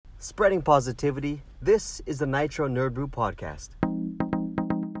Spreading positivity, this is the Nitro Nerd Brew Podcast.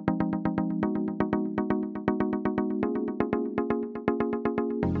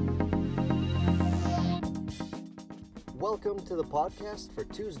 Welcome to the podcast for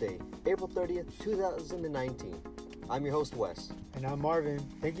Tuesday, April 30th, 2019. I'm your host, Wes. And I'm Marvin.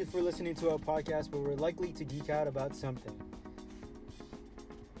 Thank you for listening to our podcast where we're likely to geek out about something.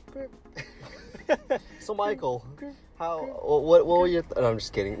 So, Michael, what were your... No, I'm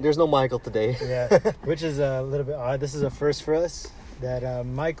just kidding. There's no Michael today. Yeah, which is a little bit odd. This is a first for us that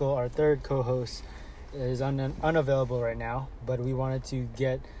Michael, our third co-host, is unavailable right now. But we wanted to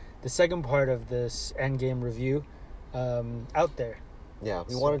get the second part of this Endgame review out there. Yeah,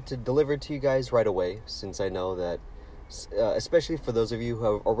 we wanted to deliver it to you guys right away, since I know that, especially for those of you who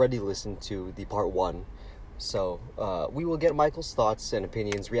have already listened to the part one. So, we will get Michael's thoughts and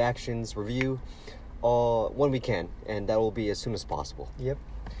opinions, reactions, review, when we can, and that will be as soon as possible. Yep.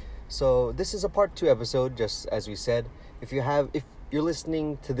 So, this is a part 2 episode, just as we said. If you're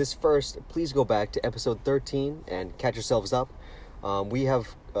listening to this first, please go back to episode 13 and catch yourselves up. We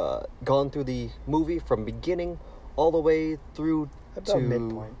have gone through the movie from beginning all the way through about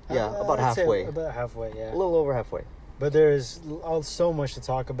midpoint. Yeah, about halfway. About halfway, yeah. A little over halfway. But there's so much to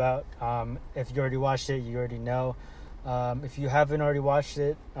talk about. If you already watched it, you already know. If you haven't already watched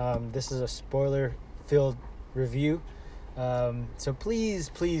it, this is a spoiler-filled review. So please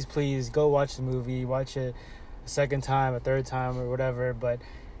go watch the movie. Watch it a second time, a third time, or whatever. But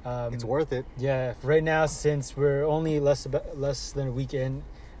it's worth it. Yeah. Right now, since we're only less than a week in,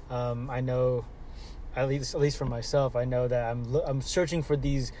 I know. At least for myself, I know that I'm searching for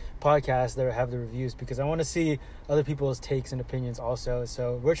these podcasts that have the reviews because I want to see other people's takes and opinions also.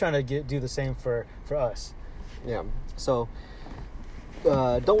 So we're trying to do the same for us. Yeah. So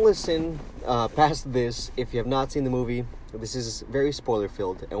don't listen past this if you have not seen the movie. This is very spoiler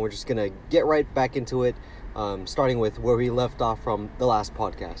filled, and we're just gonna get right back into it, starting with where we left off from the last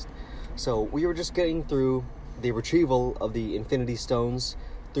podcast. So we were just getting through the retrieval of the Infinity Stones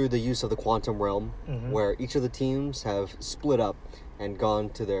through the use of the quantum realm, where each of the teams have split up and gone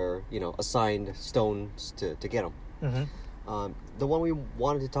to their, assigned stones to get them. The one we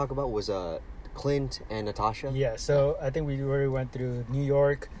wanted to talk about was Clint and Natasha. Yeah, so I think we already went through New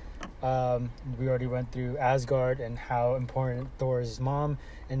York. We already went through Asgard and how important Thor's mom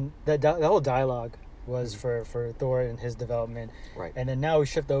and the whole dialogue was for Thor and his development. Right. And then now we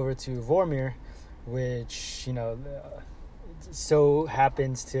shift over to Vormir, which, so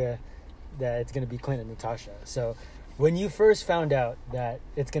happens that it's going to be Clint and Natasha. So when you first found out that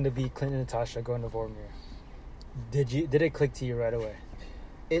it's going to be Clint and Natasha going to Vormir, did it click to you right away?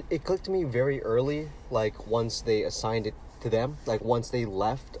 It clicked to me very early, like once they assigned it to them, like once they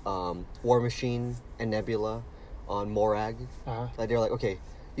left War Machine and Nebula on Morag. Like they're like, okay,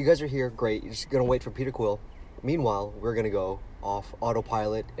 you guys are here, great, you're just going to wait for Peter Quill. Meanwhile, we're going to go off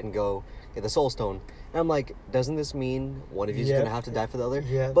autopilot and go get the Soul Stone. And I'm like, doesn't this mean one of you is going to have to die for the other?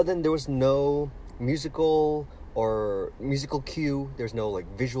 Yeah. But then there was no musical cue. There's no,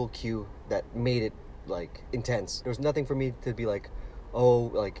 visual cue that made it, intense. There was nothing for me to be like,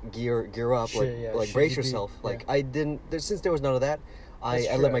 oh, gear up, brace yourself. I didn't, since there was none of that,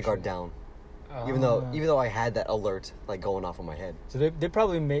 I let my guard down. Even though I had that alert, going off in my head. So they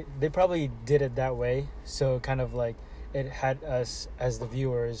probably did it that way. So kind of it had us as the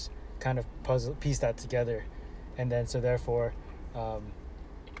viewers kind of piece that together, and then so therefore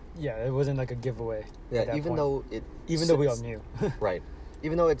it wasn't like a giveaway. Yeah, even though we all knew. Right,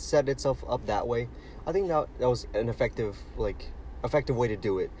 even though it set itself up that way, I think that was an effective way to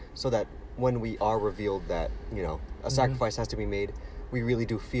do it, so that when we are revealed that a sacrifice has to be made, we really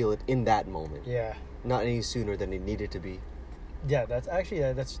do feel it in that moment. Yeah, not any sooner than it needed to be. Yeah, that's actually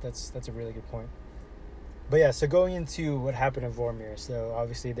that's a really good point. But yeah, so going into what happened in Vormir, so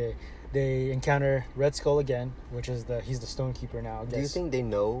obviously they encounter Red Skull again, which is he's the Stonekeeper now, I guess. Do you think they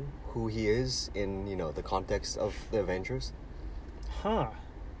know who he is in, the context of the Avengers?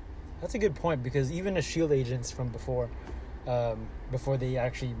 That's a good point, because even the S.H.I.E.L.D. agents from before they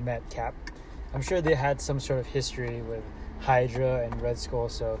actually met Cap, I'm sure they had some sort of history with Hydra and Red Skull,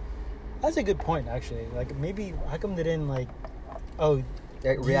 so that's a good point, actually. Maybe, how come they didn't,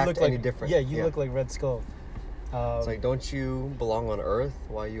 react any different? Yeah, you look like Red Skull. It's don't you belong on Earth?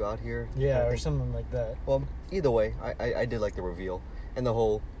 Why are you out here? Yeah, or something like that. Well, either way, I did like the reveal. And the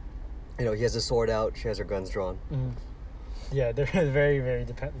whole, he has his sword out, she has her guns drawn. Mm-hmm. Yeah, they're very, very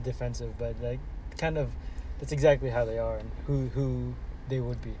defensive, but kind of, that's exactly how they are and who they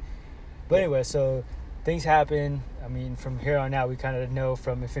would be. But anyway, so things happen. I mean, from here on out, we kind of know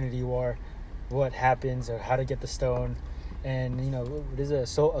from Infinity War what happens or how to get the stone. and what is it? A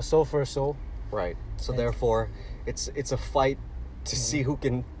soul for a soul. Right. So And- therefore, it's a fight to see who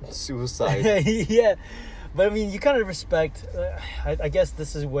can suicide. Yeah, but I mean, you kind of respect. I guess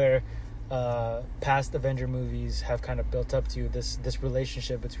this is where past Avenger movies have kind of built up to this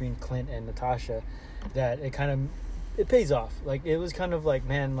relationship between Clint and Natasha, that it pays off. Like, it was kind of like,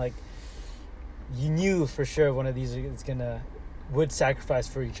 man, like, you knew for sure one of these would sacrifice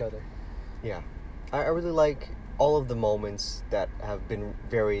for each other. Yeah. I really like all of the moments that have been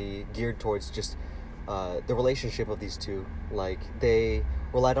very geared towards just the relationship of these two. Like, they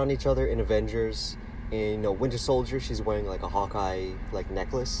relied on each other in Avengers. In Winter Soldier, she's wearing like a Hawkeye like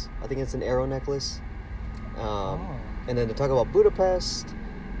necklace. I think it's an arrow necklace. And then to talk about Budapest,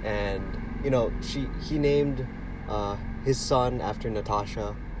 and he named his son after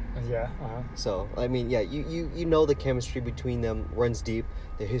Natasha. Yeah. So I mean, yeah, you know the chemistry between them runs deep.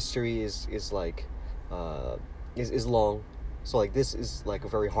 The history is like is long. So like, this is like a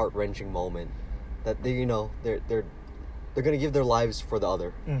very heart-wrenching moment that they're gonna give their lives for the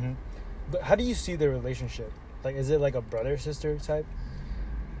other. Mm-hmm. But how do you see their relationship? Like, is it like a brother-sister type?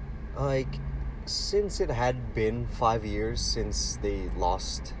 Like, since it had been 5 years since they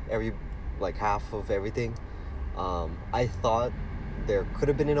lost half of everything, I thought there could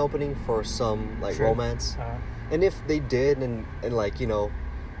have been an opening for some like Sure. romance. And if they did, and like, in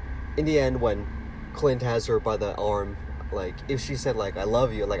the end, when Clint has her by the arm, like, if she said like, "I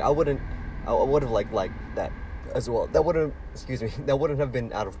love you," like, I would have liked that as well. That wouldn't have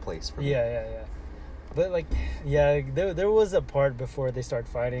been out of place for me. Yeah. But like, yeah, there was a part before they start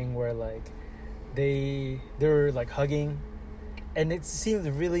fighting where like they were like hugging, and it seemed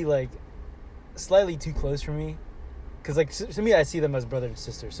really like slightly too close for me, because like, to me, I see them as brother and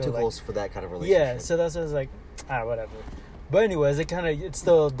sister. So Too like, close for that kind of relationship. yeah, so that's what I was like, whatever. But anyways, it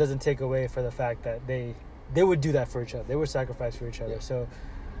still doesn't take away for the fact that they would do that for each other. They would sacrifice for each other. Yeah. So,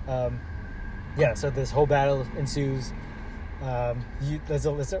 so this whole battle ensues.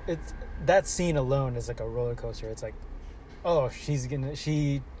 That scene alone is like a roller coaster. It's like, oh,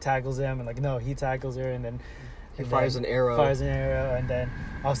 she tackles him, and like, no, he tackles her, and then He fires an arrow. And then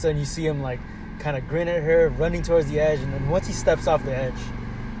all of a sudden you see him like kind of grin at her, running towards the edge, and then once he steps off the edge,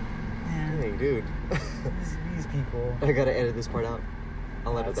 Dang, dude. these people. I gotta edit this part out.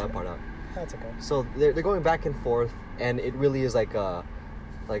 I'll edit That's that okay. part out. That's okay. So they're going back and forth, and it really is like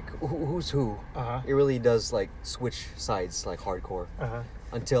who's who. It really does like switch sides like hardcore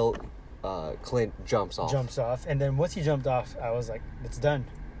until Clint jumps off. And then once he jumped off, I was like, it's done.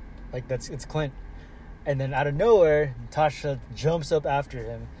 Like, it's Clint. And then out of nowhere, Natasha jumps up after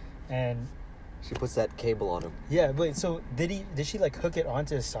him, and She puts that cable on him. yeah. Wait, so did she like hook it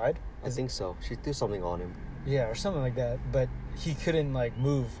onto his side? I think so. She threw something on him. Yeah, or something like that. But he couldn't like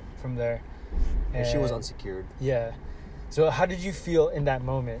move from there. And she was unsecured. Yeah. So how did you feel in that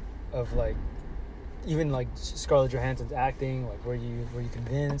moment of like, even like Scarlett Johansson's acting? Like, were you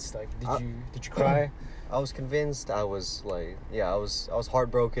convinced? Like, did you cry? I was convinced. I was like, I was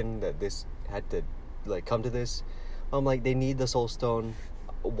heartbroken that this had to like come to this. I'm like, they need the Soul Stone.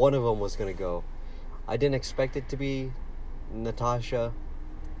 One of them was gonna go. I didn't expect it to be Natasha,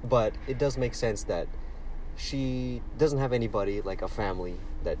 but it does make sense that she doesn't have anybody, like a family,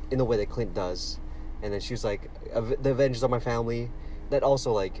 that in the way that Clint does. And then she was like, the Avengers are my family. That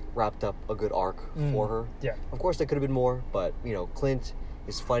also like wrapped up a good arc for her. Yeah. Of course, there could have been more, but Clint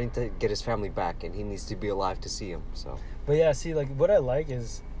is fighting to get his family back, and he needs to be alive to see him. So, But yeah, see, like, what I like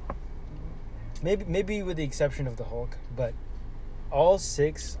is maybe with the exception of the Hulk, but all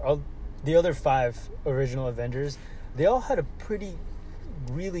the other 5 original Avengers, they all had a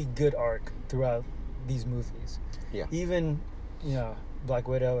really good arc throughout these movies. yeah. Even, Black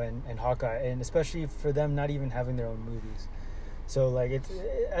Widow and Hawkeye, and especially for them not even having their own movies. So like,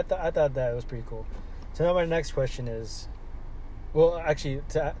 I thought that was pretty cool. So now my next question is, well, actually,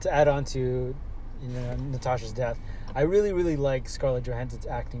 to add on to Natasha's death, I really, really like Scarlett Johansson's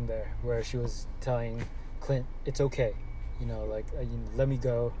acting there, where she was telling Clint, it's okay, let me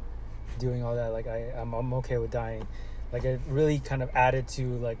go, doing all that, like, I'm okay with dying. Like, it really kind of added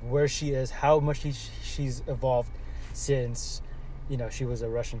to like where she is, how much she's evolved since she was a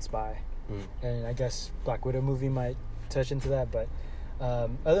Russian spy. And I guess Black Widow movie might touch into that, but other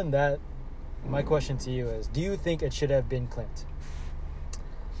than that, my question to you is, do you think it should have been Clint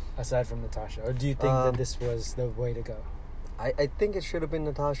aside from Natasha, or do you think that this was the way to go? I think it should have been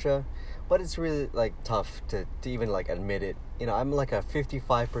Natasha, but it's really like tough to even like admit it. I'm like a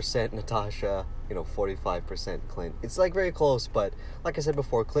 55% Natasha, 45% Clint. It's like very close, but like I said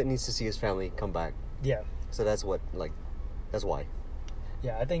before, Clint needs to see his family come back. Yeah. So that's why.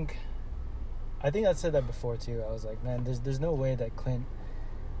 Yeah, I think I think I said that before too. I was like, man, there's no way that Clint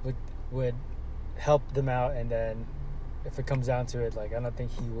would help them out, and then if it comes down to it, like I don't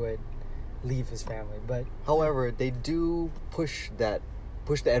think he would leave his family. But however, they do push the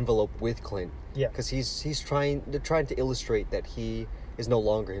envelope with Clint. yeah, Because they're trying to illustrate that he is no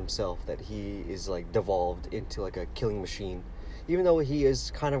longer himself, that he is like devolved into like a killing machine, even though he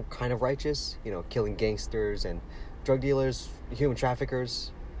is kind of righteous, you know, killing gangsters and drug dealers, human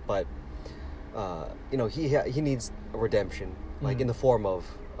traffickers, but you know, he needs a redemption, like in the form of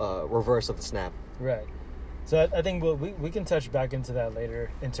reverse of the snap. right. So I think we can touch back into that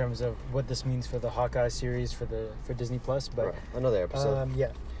later in terms of what this means for the Hawkeye series for Disney Plus. But Right. Another episode.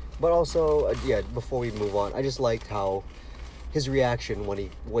 yeah, But also, before we move on, I just liked how his reaction when he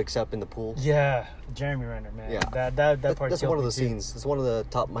wakes up in the pool. yeah, Jeremy Renner, man. Yeah. That part. That's killed one of me the too. scenes. That's one of the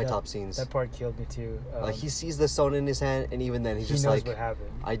top scenes. That part killed me too. Like he sees the stone in his hand, and even then he's he just knows like, what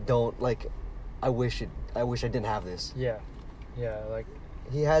happened. I don't like. I wish I didn't have this. Yeah, like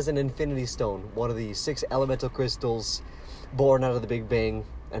He has an Infinity Stone, one of the 6 elemental crystals born out of the Big Bang,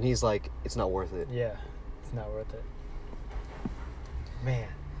 and he's like, it's not worth it. yeah, it's not worth it, man.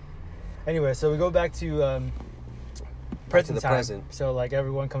 Anyway, so we go back to present the time. present. So like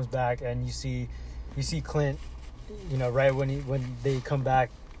everyone comes back, and you see Clint, you know, right when they come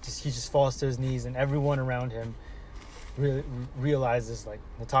back, he just falls to his knees, and everyone around him realizes like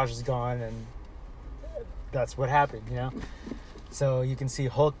Natasha's gone, and that's what happened, you know. So you can see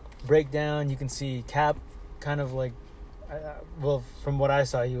Hulk break down. You can see Cap kind of like, well, from what I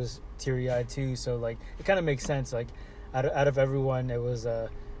saw, he was teary-eyed too. So like it kind of makes sense. Like out of everyone, it was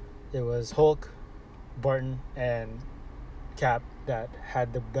Hulk, Barton, and Cap that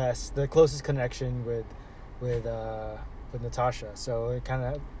had the closest connection with Natasha. So it kind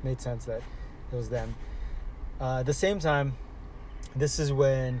of made sense that it was them. At the same time, this is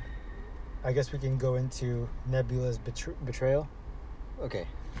when I guess we can go into Nebula's betrayal. Okay.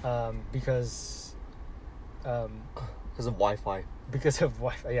 Because of Wi-Fi. Because of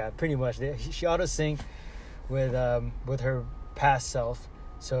Wi-Fi, yeah, pretty much. She auto sync with her past self,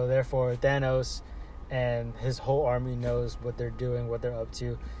 so therefore Thanos and his whole army knows what they're doing, what they're up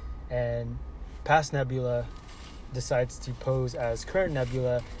to, and past Nebula decides to pose as current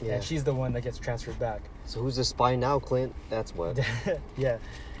Nebula, and she's the one that gets transferred back. So who's the spy now, Clint? That's what. Yeah.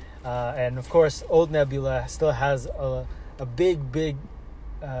 And of course, old Nebula still has a big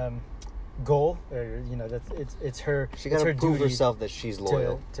goal. Or, you know, that it's her. She gotta prove herself that she's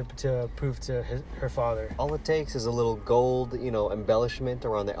loyal. To prove to her father. All it takes is a little gold, you know, embellishment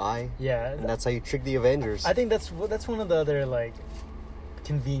around the eye. Yeah, and that's how you trick the Avengers. I think that's one of the other like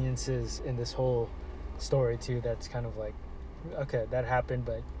conveniences in this whole story too. That's kind of like, okay, that happened,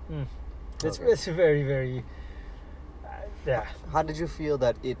 but it's very very. Yeah. How did you feel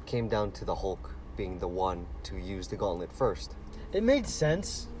that it came down to the Hulk being the one to use the gauntlet first? It made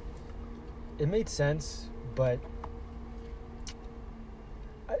sense, but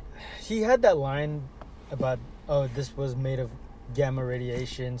he had that line about, oh, this was made of gamma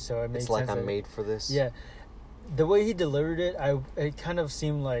radiation, so it made sense. It's like I'm made for this. Yeah. The way he delivered it, it kind of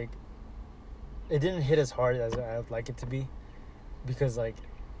seemed like it didn't hit as hard as I would like it to be, because like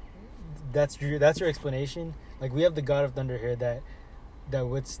that's your explanation. Like we have the God of Thunder here that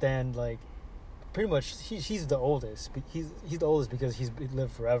withstand like pretty much he's the oldest. He's the oldest because he's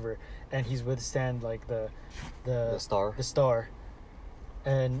lived forever, and he's withstand like the star.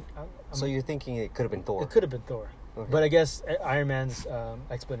 And so you're thinking it could have been Thor? It could have been Thor, okay. But I guess Iron Man's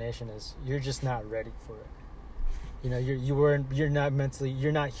explanation is you're just not ready for it. You know,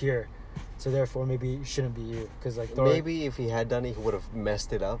 you're not here. So therefore, maybe it shouldn't be you, because like Thor, maybe if he had done it, he would have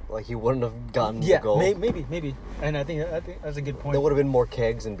messed it up. Like he wouldn't have gotten the goal. Maybe, and I think that's a good point. There would have been more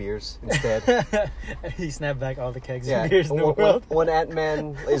kegs and beers instead. He snapped back all the kegs and beers in the world. When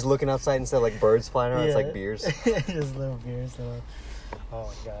Ant-Man is looking outside instead of like birds flying around, it's like beers. Just little beers. Oh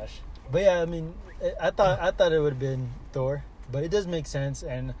my gosh! But yeah, I mean, I thought it would have been Thor, but it does make sense,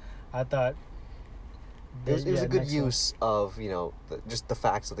 and I thought. It was a good use of, you know, just the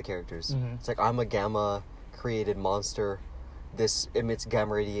facts of the characters. Mm-hmm. It's like, I'm a gamma created monster. This emits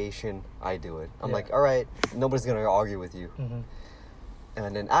gamma radiation. I do it. I'm like, all right, nobody's going to argue with you. Mm-hmm.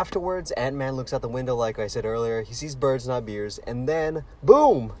 And then afterwards, Ant-Man looks out the window, like I said earlier. He sees birds, not beers. And then,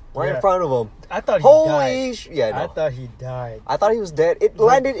 boom, right in front of him. I thought he died. No. I thought he died. I thought he was dead. It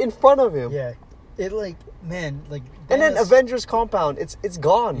landed in front of him. Yeah. It like, man, like... Thanos, and then Avengers compound, it's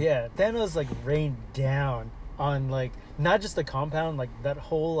gone. Yeah, Thanos like rained down on like, not just the compound, like that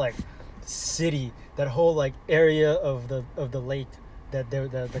whole like city, that whole like area of the lake that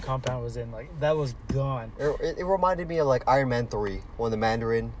the compound was in, like that was gone. It reminded me of like Iron Man 3 when the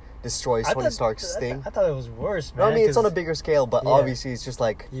Mandarin destroys Tony Stark's thing. I thought it was worse, man. No, I mean, it's on a bigger scale, but Yeah. obviously it's just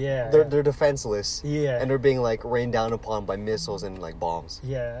like they're defenseless. Yeah. And they're being like rained down upon by missiles and like bombs.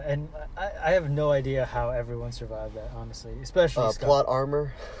 Yeah, and I have no idea how everyone survived that, honestly. Especially Scott. Plot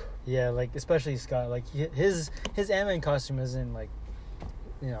armor. Yeah, like especially Scott. Like his Ant-Man costume isn't like,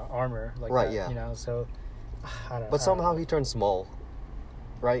 armor like Right, that, yeah. So I don't know. But somehow he turned small.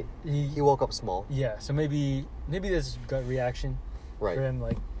 Right? He woke up small. Yeah, so maybe this gut reaction Right. for him,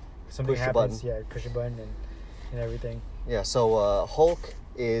 like something Push the happens. button. Yeah, push a button and everything. Yeah, so Hulk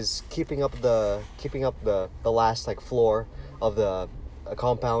is keeping up the last like floor of the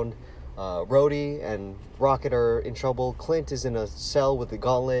compound. Rhodey and Rocket are in trouble. Clint is in a cell with the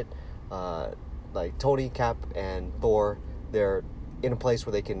Gauntlet. Like Tony, Cap, and Thor, they're in a place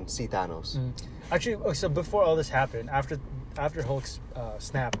where they can see Thanos. Actually, so before all this happened, after Hulk's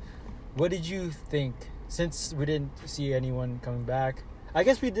snap, what did you think? Since we didn't see anyone coming back, I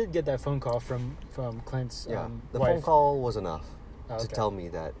guess we did get that phone call from Clint's The wife. phone call was enough Oh, to okay. tell me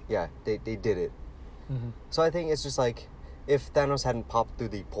that they did it. Mm-hmm. So I think it's just like if Thanos hadn't popped through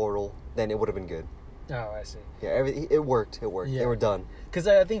the portal, then it would have been good. Oh, I see. Yeah, it worked. Yeah. They were done. Because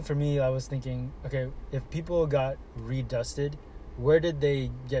I think for me, I was thinking, okay, if people got redusted, where did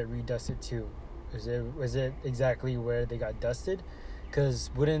they get redusted to? Was it exactly where they got dusted? Because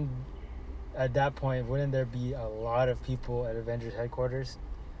at that point, wouldn't there be a lot of people at Avengers headquarters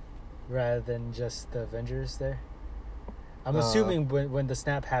rather than just the Avengers there? I'm assuming when the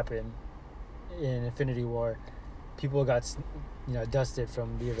snap happened in Infinity War, people got dusted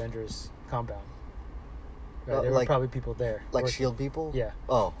from the Avengers compound. Right? There were probably people there. Like working. SHIELD people? Yeah.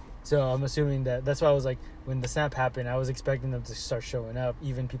 Oh. So I'm assuming that's why I was like, when the snap happened, I was expecting them to start showing up,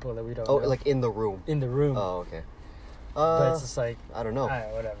 even people that we don't know. Like in the room. In the room. Oh, okay. But it's just like, I don't know.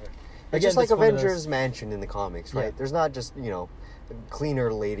 Whatever. It's just like Avengers Mansion in the comics, right? Yeah. There's not just,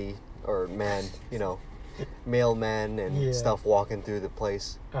 cleaner lady or man, mailman and stuff walking through the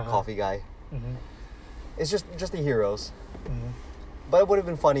place, coffee guy. Mm-hmm. It's just the heroes. Mm-hmm. But it would have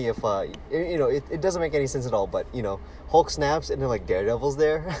been funny if, it doesn't make any sense at all, but, Hulk snaps and then, like, Daredevil's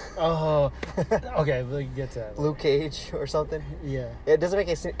there. Oh, okay, we'll get to that. Luke Cage or something. Yeah. It doesn't make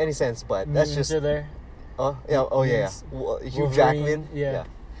any sense, but that's just... there. Yeah, yeah. Hugh Jackman. Yeah.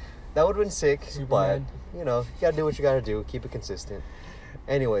 That would have been sick, Superman. but, you gotta do what you gotta do. Keep it consistent.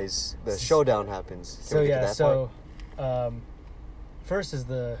 Anyways, the showdown happens. Can we get to that part? First is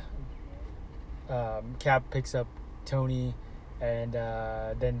the Cap picks up Tony, and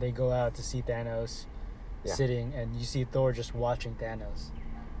then they go out to see Thanos sitting, and you see Thor just watching Thanos,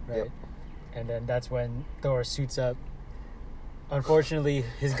 right? Yep. And then that's when Thor suits up. Unfortunately,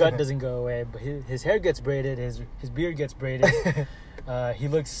 his gut doesn't go away, but his hair gets braided, his beard gets braided. He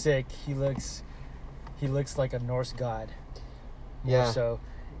looks sick. He looks like a Norse god. Yeah. So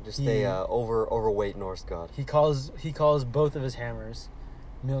just a overweight Norse god. He calls both of his hammers,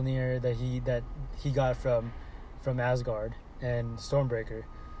 Mjolnir that he got from Asgard, and Stormbreaker,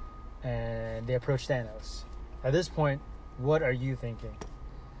 and they approach Thanos. At this point, what are you thinking?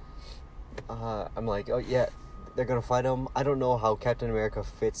 I'm like, oh yeah, they're gonna fight him. I don't know how Captain America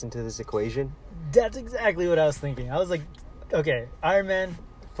fits into this equation. That's exactly what I was thinking. I was like, okay, Iron Man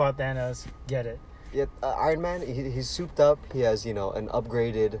fought Thanos, get it. Yeah, Iron Man, he's souped up. He has, an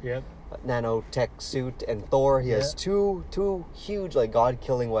upgraded nanotech suit, and Thor, he has two huge, like,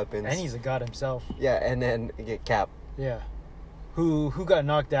 god-killing weapons. And he's a god himself. Yeah, and then you get Cap. Yeah. Who got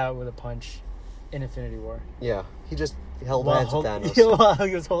knocked out with a punch in Infinity War. Yeah, he just held hands with Thanos. While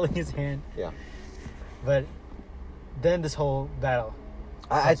he was holding his hand. Yeah. But then this whole battle.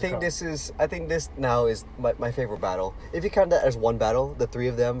 I think this now is my favorite battle. If you count that as one battle, the three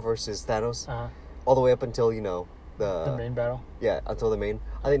of them versus Thanos, all the way up until the main battle. Yeah, until the main.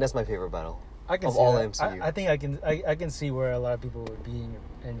 I think that's my favorite battle. I can of see all that. MCU. I think I can see where a lot of people would be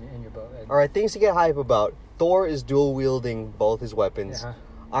in your boat. All right, things to get hype about. Thor is dual wielding both his weapons.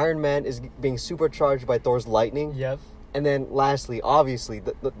 Iron Man is being supercharged by Thor's lightning. Yep. And then lastly, obviously,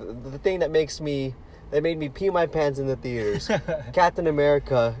 the thing that made me pee my pants in the theaters. Captain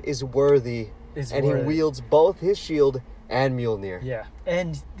America is worthy, he wields both his shield and Mjolnir. Yeah,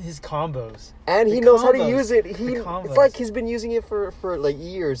 and his combos. And he knows how to use it. It's like he's been using it for like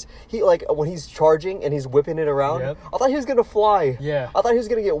years. He like when he's charging and he's whipping it around. Yep. I thought he was gonna fly. Yeah. I thought he was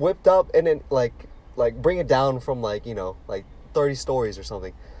gonna get whipped up and then like bring it down from like 30 stories or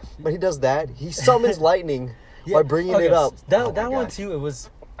something. But he does that. He summons lightning by bringing it up. That one too. It was.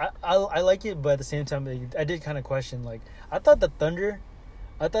 I like it, but at the same time, I did kind of question. Like, I thought the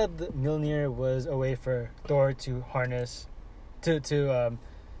Mjolnir was a way for Thor to harness, to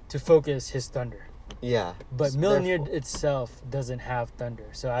focus his thunder. Yeah. But They're Mjolnir itself doesn't have thunder,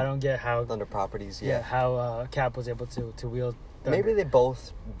 so I don't get how thunder properties. how Cap was able to wield thunder. Maybe they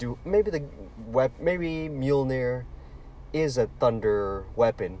both do. Maybe maybe Mjolnir is a thunder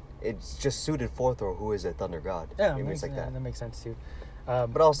weapon. It's just suited for Thor, who is a thunder god. Yeah, Maybe it's like that. that makes sense too.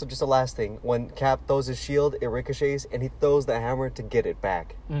 But also, just the last thing, when Cap throws his shield, it ricochets, and he throws the hammer to get it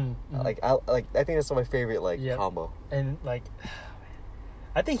back. Like I think that's my favorite combo. And like,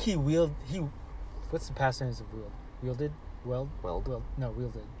 I think he what's the past tense of wield? Wielded?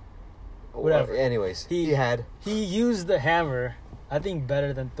 Wielded. Whatever. Anyways, he used the hammer, I think,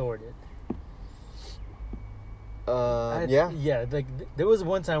 better than Thor did. Yeah. Like there was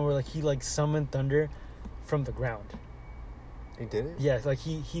one time where like he like summoned thunder from the ground. He did it? Yeah, like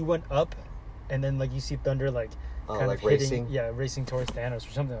he went up, and then like you see thunder like kind like of hitting, racing? racing towards Thanos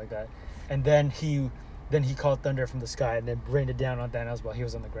or something like that. And then he called thunder from the sky and then rained it down on Thanos while he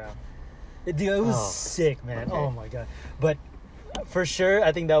was on the ground. It was sick, man. Okay. Oh my god! But for sure,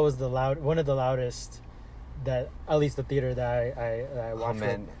 I think that was one of the loudest. That at least the theater that I watched. Oh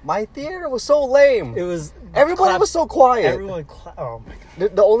man, my theater was so lame. It was everybody was so quiet. Everyone, oh my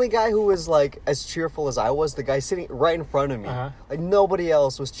god. The only guy who was like as cheerful as I was, the guy sitting right in front of me. Like nobody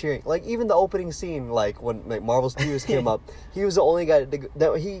else was cheering. Like even the opening scene, like when like Marvel Studios came up, he was the only guy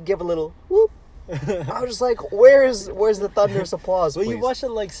that he gave a little whoop. I was just like, where's the thunderous applause? Well, please? you watched it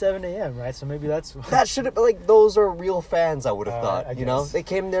at like 7 a.m., right? So maybe that should have like those are real fans. I would have thought. I You know, guess. they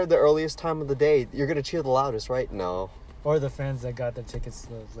came there the earliest time of the day. You're gonna cheer the loudest, right? No. Or the fans that got their tickets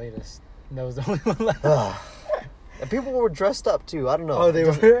the latest. That was the only one left. And people were dressed up too. I don't know. Oh, they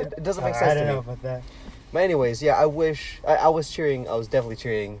were. It doesn't make sense I to don't me. know about that. But anyways, yeah, I wish I was cheering. I was definitely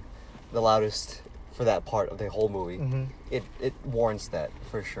cheering the loudest for that part of the whole movie. Mm-hmm. It warrants that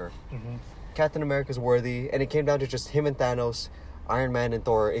for sure. Mm-hmm. Captain America's worthy, and it came down to just him and Thanos. Iron Man and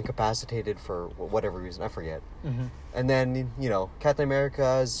Thor incapacitated for whatever reason, I forget. Mm-hmm. And then, Captain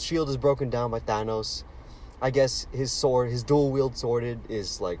America's shield is broken down by Thanos. I guess his sword, his dual wield sword,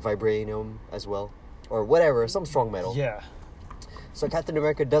 is like vibranium as well, or whatever, some strong metal. Yeah. So Captain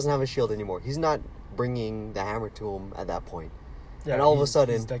America doesn't have a shield anymore. He's not bringing the hammer to him at that point. Yeah, and all of a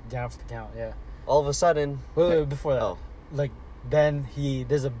sudden, he's like down for the count. Yeah. all of a sudden, Wait, before that, Oh. like then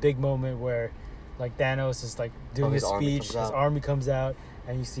there's a big moment where like Thanos is like doing his his army speech, comes his out. army comes out,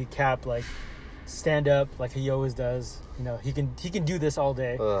 and you see Cap like stand up like he always does. He can do this all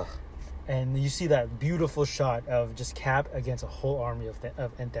day. ugh, And you see that beautiful shot of just Cap against a whole army of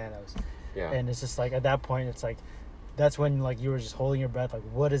Thanos. yeah. And it's just like at that point, it's like that's when like you were just holding your breath, like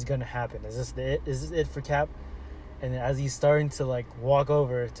what is gonna happen? Is this it for Cap? And as he's starting to like walk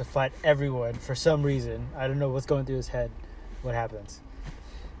over to fight everyone for some reason, I don't know what's going through his head. What happens?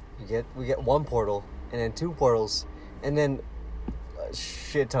 we get one portal, and then two portals, and then a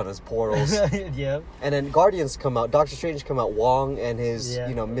shit ton of portals. Yeah. And then Guardians come out, Doctor Strange come out, Wong and his,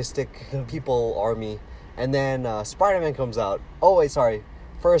 Yeah. mystic The- people army. And then Spider-Man comes out. Oh, wait, sorry.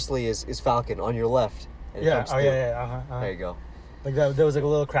 Firstly is Falcon on your left. And it Yeah. comes Oh through. yeah. There you go. Like that, there was like a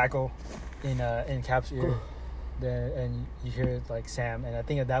little crackle in Cap's ear, and you hear it like Sam. And I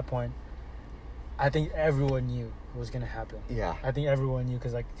think at that point, I think everyone knew what was gonna happen. Yeah. I think everyone knew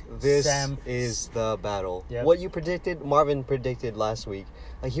because like This Sam is the battle. Yep. What you predicted, Marvin predicted last week.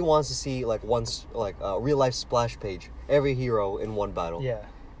 Like, he wants to see, like, a real-life splash page. Every hero in one battle. Yeah.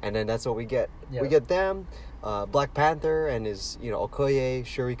 And then that's what we get. Yeah. We get them, Black Panther and his, Okoye,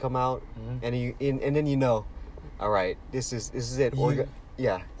 Shuri come out, Mhm. and then all right, this is it. You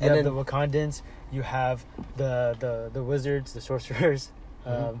Yeah, You and have then the Wakandans. You have the wizards, the sorcerers.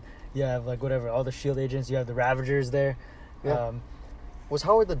 Mm-hmm. You have like whatever, all the Shield agents. You have the Ravagers there. Yeah. Was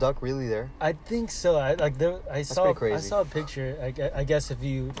Howard the Duck really there? I think so. I saw pretty crazy. I saw a picture. I guess if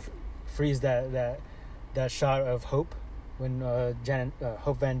you freeze that shot of Hope when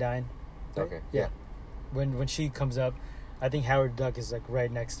Hope Van Dyne. right? Okay. Yeah. When she comes up, I think Howard Duck is like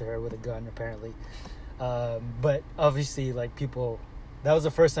right next to her with a gun apparently. But obviously, like people, that was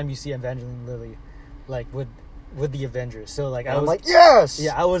the first time you see Evangeline Lilly, like with the Avengers. So like And I'm like, yes.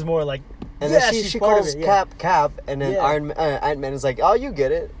 yeah, I was more like, And yeah, then she's she part of calls it, yeah. Cap, and then Yeah. Ant-Man is like, oh, you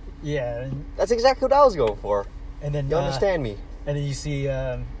get it. Yeah, That's exactly what I was going for. and then You understand me? And then you see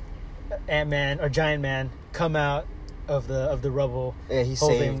Ant-Man or Giant Man come out of the rubble, Yeah, he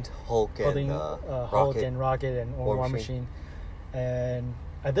holding- saved Hulk holding and Hulk Rocket. and Rocket and War War Machine. Machine. And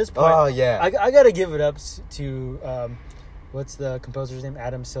at this point, Oh, yeah. I gotta give it up to what's the composer's name?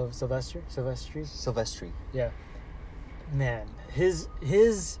 Adam Silvestri. Silvestri. Yeah, man, his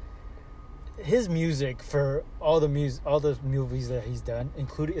music for all the movies that he's done,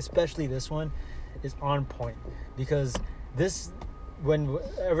 including especially this one, is on point because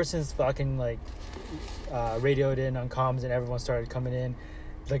ever since Falcon like radioed in on comms and everyone started coming in,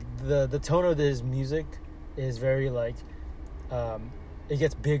 like the tone of his music is very like it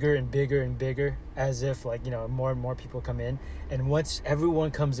gets bigger and bigger and bigger, as if like, you know, more and more people come in, and once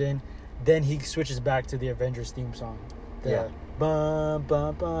everyone comes in, then he switches back to the Avengers theme song. Bum,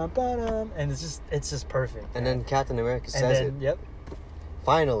 bum, bum, ba-dum, and it's just perfect. And then Captain America says it. Yep.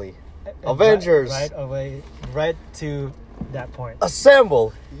 Finally, Avengers. Right to that point.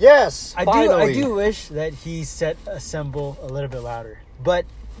 Assemble. Yes. Finally. I do wish that he said assemble a little bit louder. But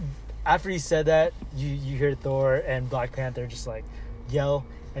after he said that, you hear Thor and Black Panther just like yell,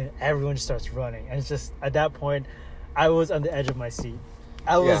 and everyone just starts running. And it's just at that point, I was on the edge of my seat.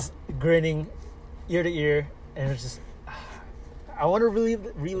 I was grinning ear to ear, and it was just. I want to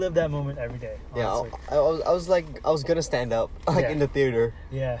relive that moment every day. Honestly. Yeah, I was gonna stand up in the theater,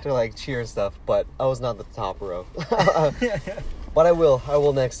 to like cheer and stuff, but I was not the top row. But I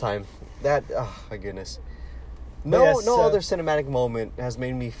will next time. That my goodness, no other cinematic moment has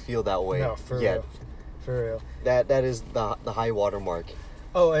made me feel that way yet. For real. That is the high water mark.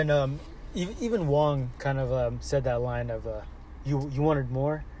 Oh, and even Wong kind of said that line of you wanted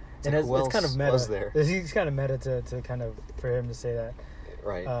more. And it's kind of meta. There? He's kind of meta to kind of for him to say that,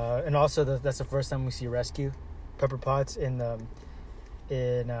 right? And also that's the first time we see Rescue, Pepper Potts in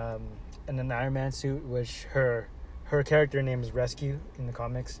an Iron Man suit, which her character name is Rescue in the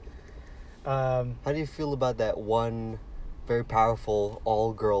comics. How do you feel about that one very powerful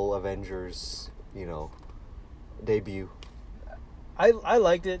all-girl Avengers, debut? I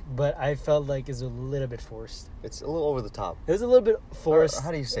liked it, but I felt like it's a little bit forced. It's a little over the top. It was a little bit forced.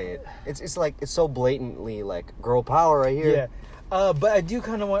 How do you say it? It's like it's so blatantly like girl power right here. Yeah, but I do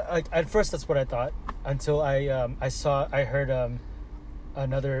kind of want. Like, at first, that's what I thought until I heard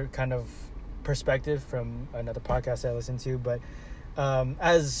another kind of perspective from another podcast I listened to. But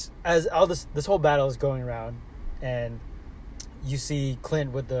as all this whole battle is going around, and you see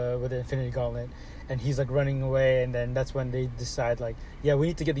Clint with the Infinity Gauntlet. And he's like running away, and then that's when they decide like, yeah, we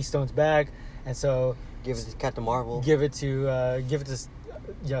need to get these stones back, and so give it to Captain Marvel. Give it to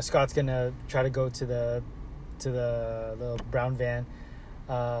Scott's gonna try to go to the little brown van,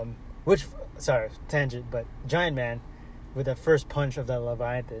 tangent, but Giant Man with the first punch of that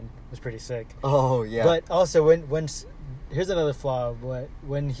Leviathan was pretty sick. Oh yeah. But also when here's another flaw,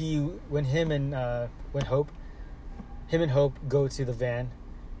 when him and Hope go to the van,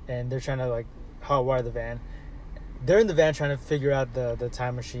 and they're trying to like hotwire the van. They're in the van trying to figure out the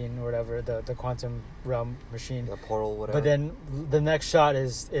time machine or whatever, the quantum realm machine, the portal, whatever. But then the next shot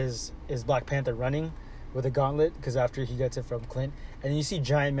is Black Panther running with a gauntlet, because after he gets it from Clint, and you see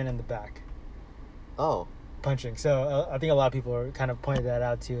Giant Man in the back. Oh, punching. So I think a lot of people are kind of pointing that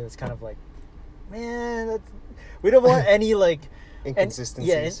out too. It's kind of like, man, we don't want any like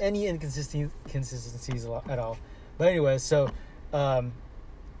inconsistencies. any inconsistencies at all. But anyway, so.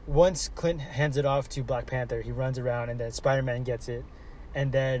 Once Clint hands it off to Black Panther, he runs around, and then Spider-Man gets it,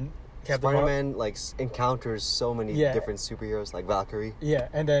 and then Spider-Man encounters so many different superheroes like Valkyrie. Yeah,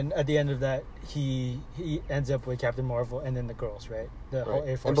 and then at the end of that, he ends up with Captain Marvel, and then the girls, right? The whole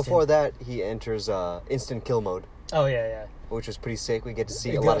Air Force. And before that, he enters instant kill mode. Oh yeah. Which was pretty sick. We get to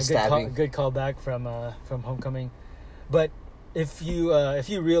see a lot of stabbing. Good callback from Homecoming, but if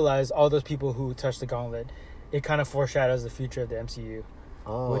you realize all those people who touched the gauntlet, it kind of foreshadows the future of the MCU.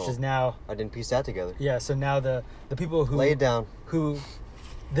 Oh, which is now I didn't piece that together. Yeah, so now the people who lay it down, who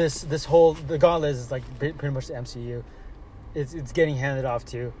this whole the gauntlet is like pretty much the MCU. It's getting handed off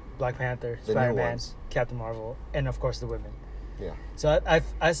to Black Panther, Spider-Man, Captain Marvel, and of course the women. Yeah. So I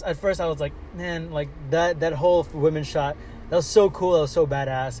at first I was like, man, like that whole women shot, that was so cool, that was so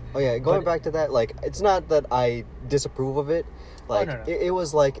badass. Oh yeah, going back to that, like it's not that I disapprove of it. Like no. It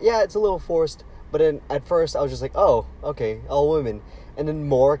was like, yeah, it's a little forced, but then at first I was just like, oh, okay, all women. And then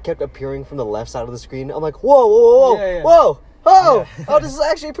more kept appearing from the left side of the screen. I'm like, whoa, yeah. Whoa, oh, this is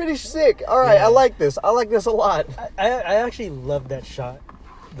actually pretty sick. All right, I like this. I like this a lot. I actually love that shot,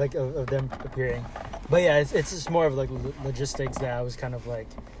 like of them appearing. But yeah, it's just more of like logistics that I was kind of like,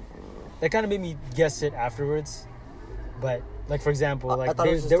 that kind of made me guess it afterwards. But like for example, like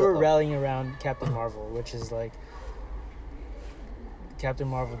they were rallying around Captain Marvel, which is like, Captain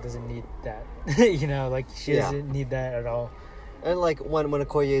Marvel doesn't need that, like she doesn't need that at all. And like when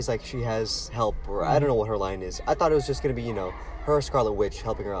Okoye is like she has help, or I don't know what her line is. I thought it was just gonna be her Scarlet Witch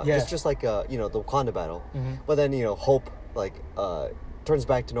helping her out. Yeah. It's just like the Wakanda battle. Mm-hmm. But then Hope turns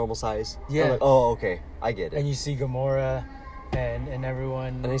back to normal size. Yeah. I'm like, oh okay, I get it. And you see Gamora, and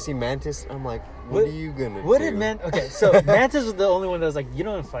everyone. And I see Mantis. I'm like, what are you gonna do? What did Okay, so Mantis was the only one that was like, you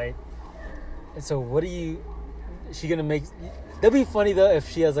don't fight. And so what do you? she gonna make? That'd be funny though if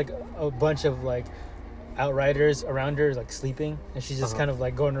she has like a bunch of like outriders around her like sleeping, and she's just kind of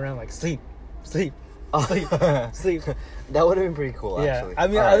like going around like sleep, sleep, sleep, sleep. That would have been pretty cool, actually. I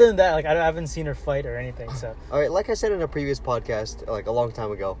mean, All other right. than that, like I haven't seen her fight or anything. So All right, like I said in a previous podcast, like a long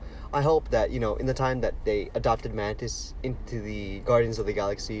time ago, I hope that, you know, in the time that they adopted Mantis into the Guardians of the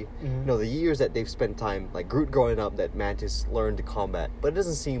Galaxy, you know, the years that they've spent time, like Groot growing up, that Mantis learned to combat. But it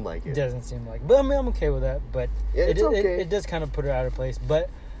doesn't seem like it it. doesn't seem like. But I mean, I'm okay with that. But Yeah, it's okay. it does kind of put her out of place. But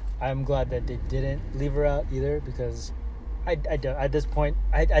I'm glad that they didn't leave her out either, because I don't, at this point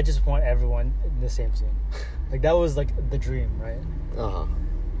I just want everyone in the same scene. Like that was like the dream, right?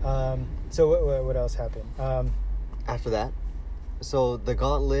 So what else happened? After that, so the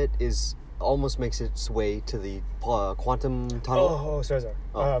gauntlet almost makes its way to the quantum tunnel. Oh, sorry.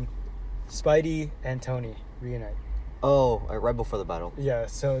 Oh. Spidey and Tony reunite. Oh, right before the battle. Yeah.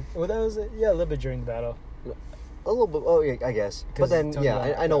 So that was a little bit during the battle. A little bit. Oh, yeah, I guess. But 'Cause then, Tony yeah,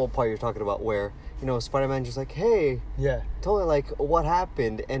 Stark- I know what part you're talking about. Where, you know, Spider-Man just like, hey, Yeah. Tony, like, what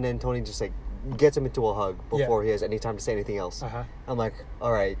happened? And then Tony just like gets him into a hug before he has any time to say anything else. I'm like,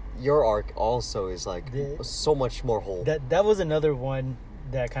 all right, your arc also is like so much more whole. That was another one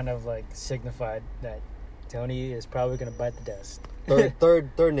that kind of like signified that Tony is probably gonna bite the dust.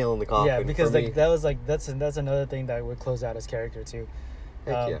 third nail in the coffin. Yeah, because for like me. that was like that's another thing that would close out his character too.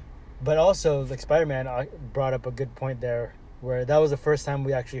 Heck yeah. But also, like Spider-Man brought up a good point there, where that was the first time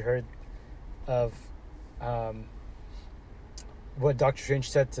we actually heard of what Doctor Strange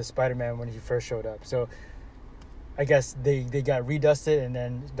said to Spider-Man when he first showed up. So I guess they got redusted, and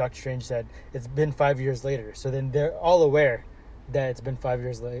then Doctor Strange said it's been 5 years later. So then they're all aware that it's been 5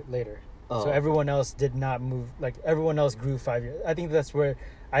 years later. Oh. So everyone else did not move. Like everyone else grew 5 years. I think that's where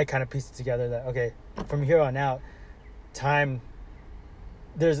I kind of pieced it together that okay, from here on out, time.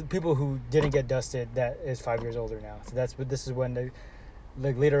 There's people who didn't get dusted that is 5 years older now. So this is when they,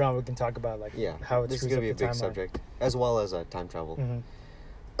 like later on we can talk about like how it's this is gonna be a big subject, as well as time travel.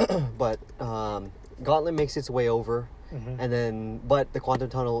 But Gauntlet makes its way over, and then but the quantum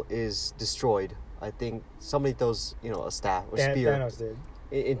tunnel is destroyed. I think somebody throws a staff or spear Thanos did.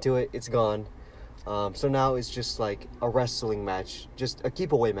 into it. It's gone. So now it's just like a wrestling match, just a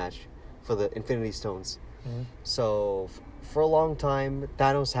keep away match for the Infinity Stones. So for a long time,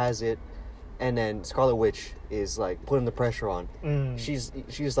 Thanos has it, and then Scarlet Witch is like putting the pressure on. She's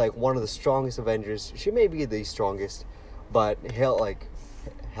like one of the strongest Avengers. She may be the strongest, but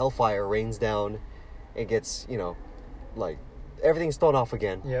Hellfire rains down. It gets like everything's thrown off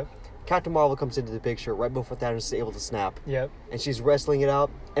again. Yep. Captain Marvel comes into the picture right before Thanos is able to snap. Yep. And she's wrestling it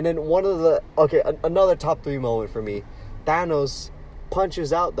out. And then another top 3 moment for me. Thanos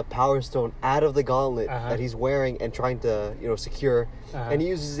punches out the Power Stone out of the gauntlet that he's wearing and trying to, secure. And he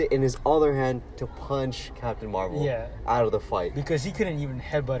uses it in his other hand to punch Captain Marvel out of the fight. Because he couldn't even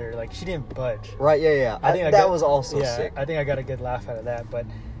headbutt her. Like, she didn't budge. Right, yeah. That was also sick. I think I got a good laugh out of that. But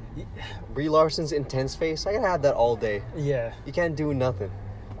Brie Larson's intense face, I gotta have that all day. yeah. You can't do nothing.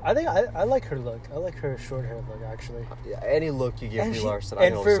 I think I like her look. I like her short hair look, actually. Any look you give Brie Larson, I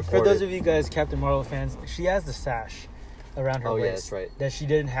and know for those of you guys Captain Marvel fans, she has the sash around her waist. Yeah, that's right. That she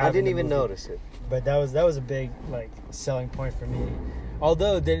didn't have. I didn't in the even movie. notice it. But that was a big like selling point for me.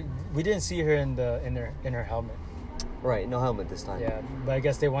 Although we didn't see her in her helmet. Right, no helmet this time. Yeah, but I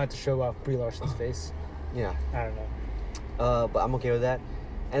guess they wanted to show off Brie Larson's face. Yeah. I don't know. But I'm okay with that.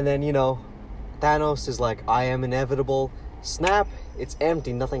 And then, Thanos is like, I am inevitable. Snap, it's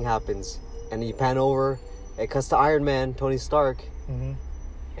empty, nothing happens. And you pan over, it cuts to Iron Man, Tony Stark.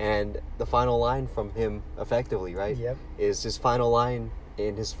 And the final line from him, effectively, right? Yep. Is his final line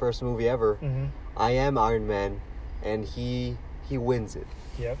in his first movie ever. I am Iron Man, and he wins it.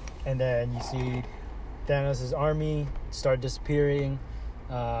 Yep. And then you see Thanos' army start disappearing.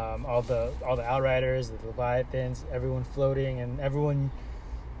 All the Outriders, the Leviathans, everyone floating, and everyone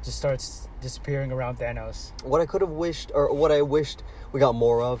just starts disappearing around Thanos. What I could have wished, or what I wished we got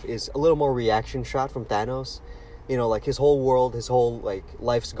more of, is a little more reaction shot from Thanos. Like his whole world, his whole like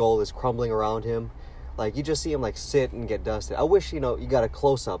life's goal is crumbling around him. Like you just see him like sit and get dusted. I wish you got a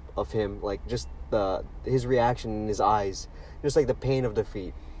close up of him, like just his reaction in his eyes, just like the pain of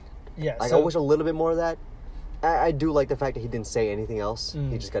defeat. Yeah. Like I wish a little bit more of that. I do like the fact that he didn't say anything else.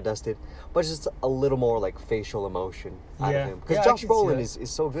 He just got dusted, but just a little more like facial emotion out of him, because Josh Brolin is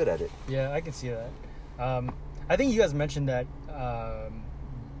so good at it. Yeah, I can see that. I think you guys mentioned that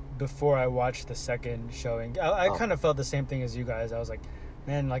before I watched the second showing. I kind of felt the same thing as you guys. I was like,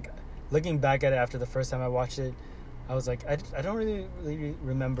 man, like looking back at it after the first time I watched it, I was like, I don't really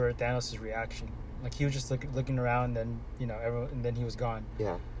remember Thanos' reaction. Like he was just looking around, and everyone, and then he was gone.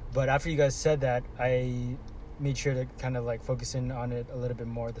 Yeah. But after you guys said that, I made sure to kind of like focus in on it a little bit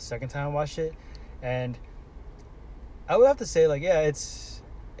more the second time I watched it, and I would have to say like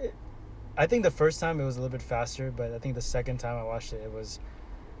I think the first time it was a little bit faster, but I think the second time I watched it,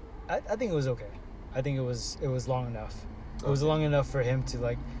 I think it was okay. I think it was long enough. It was long enough for him to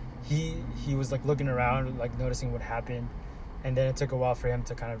like he was like looking around, like noticing what happened, and then it took a while for him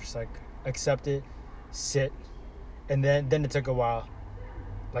to kind of just like accept it, sit, and then it took a while,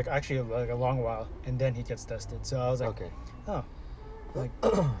 like actually like a long while, and then he gets dusted. So I was like, Okay. oh, like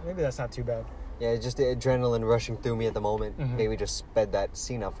maybe that's not too bad. Yeah, just the adrenaline rushing through me at the moment. Mhm. Maybe just sped that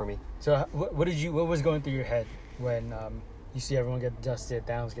scene up for me. So what was going through your head when you see everyone get dusted,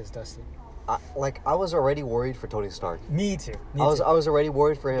 Thanos gets dusted? I was already worried for Tony Stark. Me too. I was already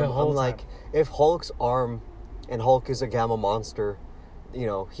worried for him. The whole I'm like, time. if Hulk's arm, and Hulk is a gamma monster, you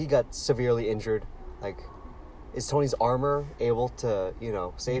know, he got severely injured. Like, is Tony's armor able to, you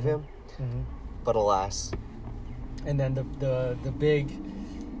know, save him? Mm-hmm. But alas. And then the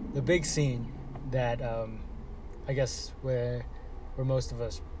big scene that I guess where most of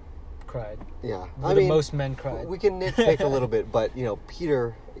us cried. Yeah, Where most men cried. We can nitpick a little bit, but you know,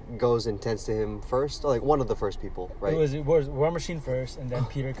 Peter goes and tends to him first, like one of the first people, right? It was War Machine first, and then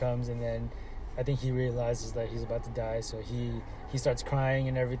Peter comes, and then I think he realizes that he's about to die, so he starts crying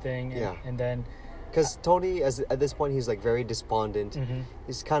and everything. And, Yeah. And then Because Tony, at this point, he's like very despondent. Mhm.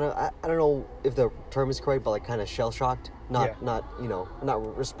 He's kind of, I don't know if the term is correct, but like kind of shell shocked, Yeah. not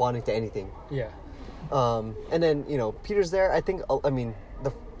not responding to anything. yeah, And then you know, Peter's there. I think, I mean,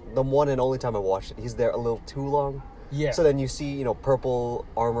 the one and only time I watched it, he's there a little too long. yeah. So then you see, you know, purple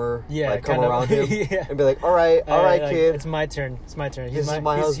armor Yeah, like come kind of. around him Yeah. and be like, all right, Like, kid. It's my turn. It's my turn. This is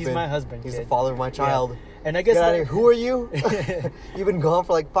my husband. He's my husband. He's kid. the father of my child. Yeah. And I guess Get out of that- here. Who are you? You've been gone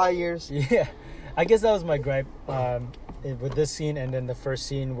for like 5 years. Yeah, I guess that was my gripe with this scene, and then the first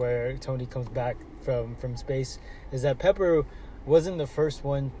scene where Tony comes back from space, is that Pepper wasn't the first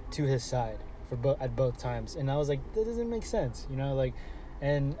one to his side at both times, and I was like, that doesn't make sense, you know, like,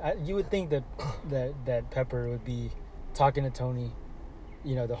 and you would think that Pepper would be talking to Tony,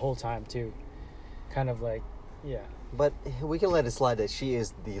 you know, the whole time too, kind of like, yeah, But we can let it slide that she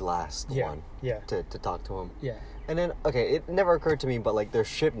is the last one yeah, to talk to him. yeah. And then, okay, it never occurred to me, but like their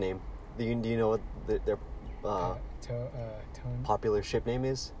ship name. Do you know what their Tone popular ship name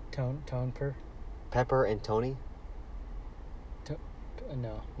is? per. Pepper and Tony?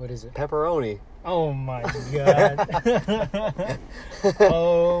 No, what is it? Pepperoni. Oh my god.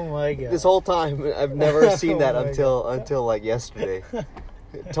 Oh my god. This whole time, I've never seen that Oh my until like yesterday.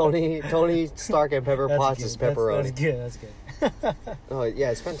 Tony Stark and Pepper That's Potts good. is pepperoni. That's good. Oh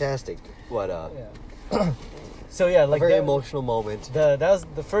yeah, it's fantastic. What Yeah. So yeah, a like very that, emotional moment. that was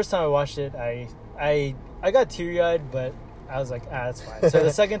the first time I watched it. I got teary eyed, but I was like, that's fine. So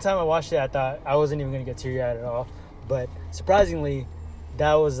the second time I watched it, I thought I wasn't even gonna get teary eyed at all. But surprisingly,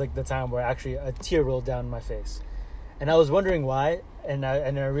 that was like the time where actually a tear rolled down my face, and I was wondering why. And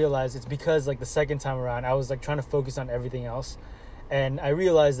I realized it's because like the second time around, I was like trying to focus on everything else, and I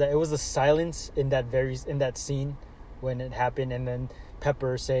realized that it was the silence in that scene when it happened, and then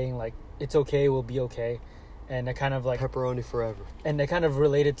Pepper saying like, "It's okay, we'll be okay." And I kind of like Pepperoni forever. and I kind of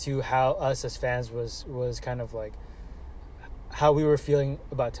related to how us as fans was kind of like how we were feeling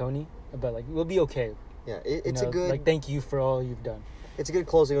about Tony, about like, we'll be okay. Yeah, it's You know, a good like, thank you for all you've done. it's a good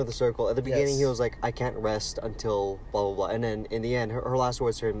closing of the circle. At the beginning, Yes. he was like, "I can't rest until blah blah blah," and then in the end, her last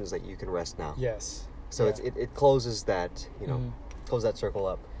words to him is like, "You can rest now." Yes. So Yeah. it closes that, you know, Mhm. close that circle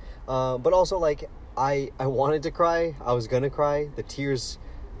up. But also like I wanted to cry. I was gonna cry. The tears,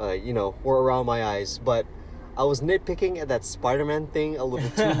 you know, were around my eyes, but I was nitpicking at that Spider-Man thing a little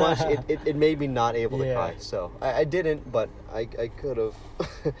too much. It made me not able to Yeah. cry. So I didn't, but I could have.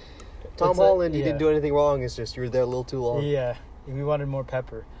 Tom It's Holland, you yeah. didn't do anything wrong. It's just you were there a little too long. Yeah, we wanted more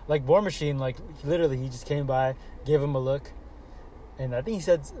Pepper. Like War Machine, like literally, he just came by, gave him a look, and I think he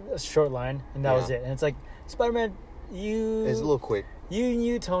said a short line, and that was Yeah. it. And it's like, Spider-Man, It's a little quick. you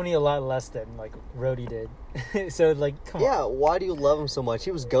knew Tony a lot less than like Rhodey did. So like, come on. Yeah, why do you love him so much?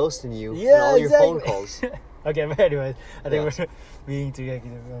 He was ghosting you in Yeah, all your phone exactly. calls. Okay, but anyways, I think Yeah. we're being too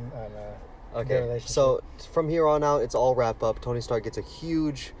on their Okay, relationship. so from here on out, it's all wrap up. Tony Stark gets a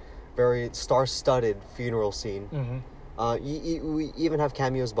huge, very star-studded funeral scene. Mm-hmm. We even have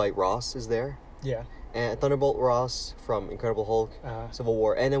cameos by Ross is there, Yeah. and Thunderbolt Ross from Incredible Hulk, Civil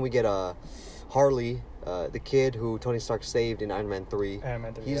War, and then we get Harley, the kid who Tony Stark saved in Iron Man 3. Iron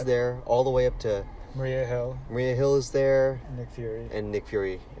Man 3, He's yep. there all the way up to Maria Hill, Maria Hill is there, Nick Fury. and Nick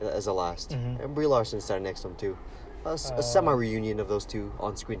Fury as a last, Mhm. and Brie Larson started next to him too. A semi-reunion of those two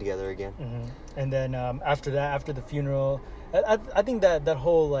on screen together again. Mm-hmm. And then after that, after the funeral, I think that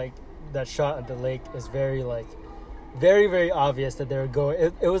whole like that shot at the lake is very like very very obvious that they were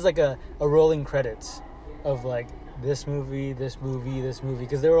going. It was like a rolling credits of like this movie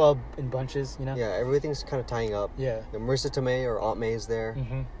because they were all in bunches, you know. Yeah, everything's kind of tying up. Yeah. And Marissa Tomei or Aunt May is there.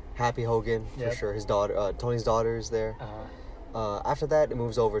 Mm-hmm. Happy Hogan for Yep. sure. His daughter, Tony's daughter, is there. After that, it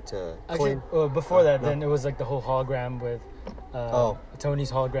moves over to Actually, Clint. before that, no. then it was like the whole hologram with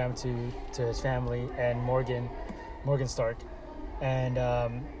Tony's hologram to his family and Morgan Stark, and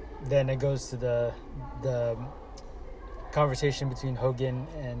then it goes to the conversation between Hogan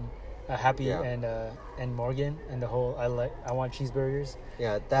and Happy Yeah. and Morgan, and the whole I want cheeseburgers,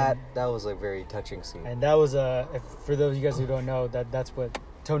 Yeah, that was a very touching scene. and that was for those of you guys who don't know, that's what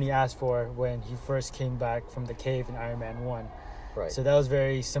Tony asked for when he first came back from the cave in Iron Man 1. Right. So that was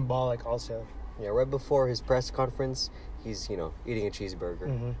very symbolic also. Yeah, right before his press conference, he's, eating a cheeseburger.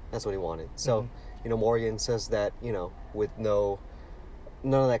 Mhm. That's what he wanted. So, Mhm. Morgan says that, with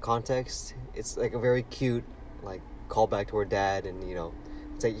none of that context, it's like a very cute, like, callback to her dad, and,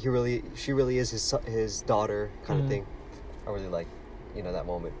 it's like she really is his daughter kind of Mhm. thing. I really like, that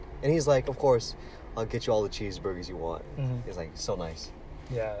moment. And he's like, of course, I'll get you all the cheeseburgers you want. Mhm. It's like, so nice.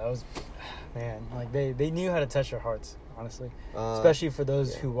 Yeah, that was, man, like they knew how to touch our hearts, honestly. Uh, Especially for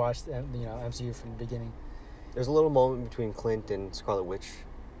those yeah. who watched, MCU from the beginning. There's a little moment between Clint and Scarlet Witch.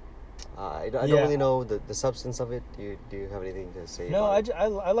 I don't Yeah. really know the substance of it. Do you have anything to say No, about it?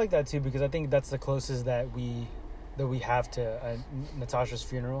 I like that too because I think that's the closest that we have to Natasha's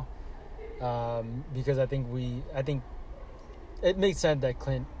funeral. Because I think it makes sense that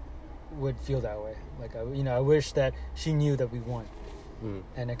Clint would feel that way. Like I wish that she knew that we won. Mm.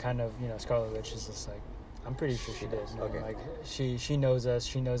 And it kind of, Scarlet Witch is just like, I'm pretty sure she did. does, okay. Like she knows us.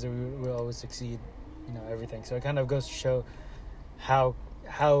 She knows that we will always succeed. Everything. So it kind of goes to show how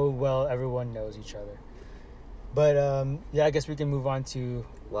well everyone knows each other. But I guess we can move on to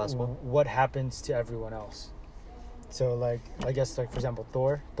Last one. what happens to everyone else. So I guess for example,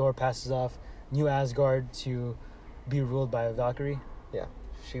 Thor passes off New Asgard to be ruled by a Valkyrie. Yeah,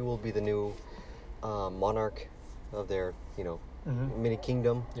 she will be the new monarch of their, Mm-hmm. mini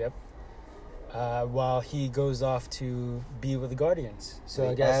kingdom. Yep. While he goes off to be with the Guardians. So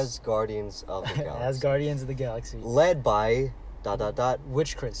I guess Asgardians of the Galaxy. as Guardians of the Galaxy. Led by ...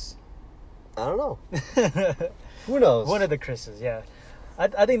 Which Chris? I don't know. Who knows? One of the Chris's, yeah.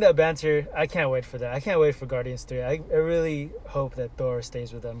 I think that banter, I can't wait for that. I can't wait for Guardians 3. I really hope that Thor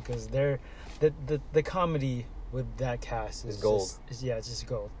stays with them because the comedy with that cast is gold. It's just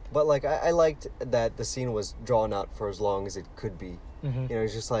gold. But I liked that the scene was drawn out for as long as it could be. Mm-hmm.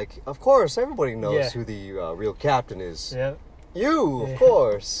 It's just like, of course, everybody knows Yeah. who the real captain is. Yeah. You, Yeah. of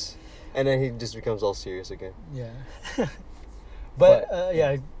course. And then he just becomes all serious again. Yeah. But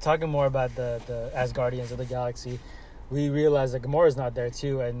talking more about the Asgardians of the Galaxy, we realized that Gamora's not there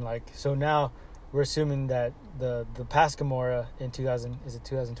too, and so now we're assuming that the past Gamora in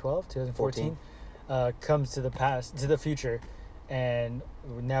 2012, 2014, comes to the future, and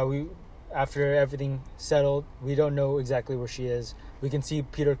now after everything settled, we don't know exactly where she is. We can see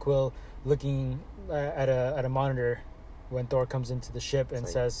Peter Quill looking at a monitor when Thor comes into the ship and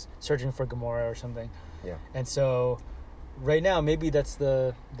says searching for Gamora or something. Yeah. And so right now maybe that's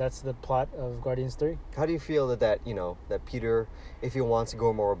the plot of Guardians 3. How do you feel that Peter, if he wants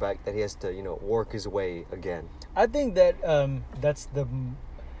Gamora back, that he has to work his way again? I think that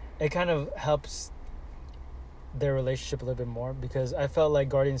it kind of helps their relationship a little bit more because I felt like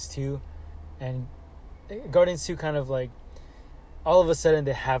Guardians 2 kind of like all of a sudden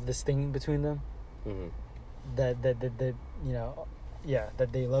they have this thing between them. Mm-hmm. that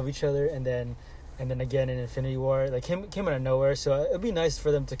they love each other, and then again in Infinity War came out of nowhere. So it'd be nice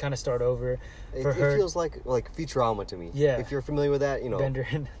for them to kind of start over. It her. feels like Futurama to me. Yeah. If you're familiar with that, Bender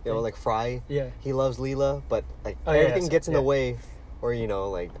and like Fry. Yeah. He loves Leela, but Oh, yeah, everything so- gets in the yeah. way, or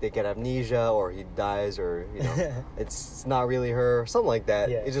they get amnesia, or he dies, or it's not really her, something like that.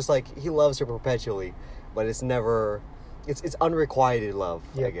 Yeah. It's just like he loves her perpetually, but it's never. It's unrequited love,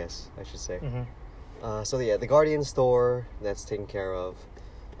 Yeah. I guess I should say. Mm-hmm. So the Guardians Thor, that's taken care of.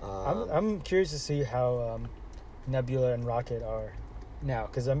 I'm curious to see how Nebula and Rocket are now,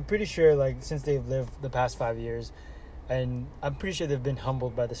 because I'm pretty sure since they've lived the past 5 years, and I'm pretty sure they've been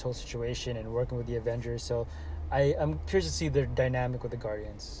humbled by this whole situation and working with the Avengers. So I'm curious to see their dynamic with the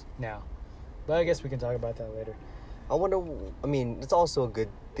Guardians now. But I guess we can talk about that later. I wonder. I mean, it's also a good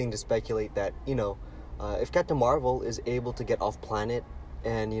thing to speculate that if Captain Marvel is able to get off planet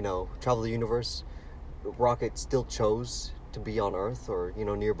and travel the universe, Rocket still chose to be on Earth or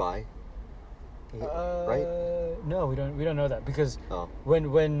nearby. Right? No, we don't know that because Oh.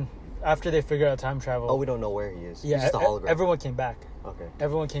 when after they figure out time travel, Oh, we don't know where he is. yeah, He's just a hologram. everyone came back. Okay.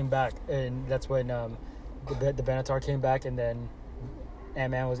 Everyone came back, and that's when the Benatar came back, and then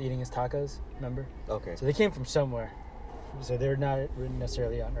Ant-Man was eating his tacos. Remember? Okay. So they came from somewhere. So they're not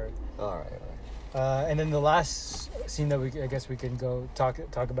necessarily on Earth. All right. And then the last scene that I guess we can go talk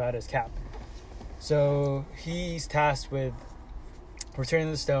about is Cap. So he's tasked with returning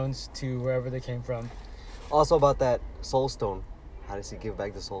the stones to wherever they came from. Also about that Soul Stone. How does he give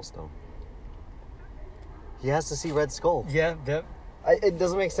back the Soul Stone? He has to see Red Skull. Yeah, It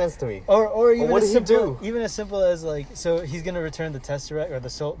doesn't make sense to me. or even what as did he simple, do? even as simple as like, so he's gonna return the Tesseract or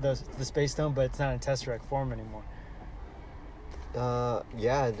the Space Stone, but it's not in Tesseract form anymore.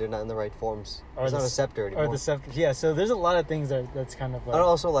 Yeah, they're not in the right forms. Or It's the not a s- scepter anymore. Or the scepter. Yeah, so there's a lot of things that's kind of like. And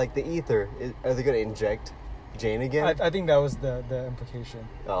also, like, the ether. Are they going to inject Jane again? I think that was the implication,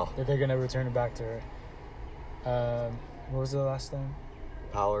 Oh, that they're gonna return it back to her. What was the last thing?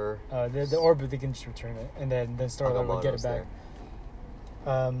 power. The orbit, they can just return it, and then Star-Lord will get it Agamotto's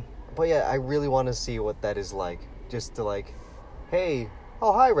back. But yeah, I really want to see what that is like. Just to like, hey,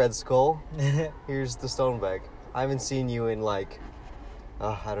 oh hi Red Skull, here's the stone back. I haven't seen you in like,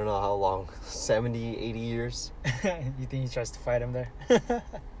 I don't know how long, 70, 80 years. You think he tries to fight him there?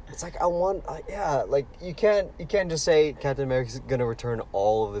 It's like I want, yeah, like you can't just say Captain America's gonna return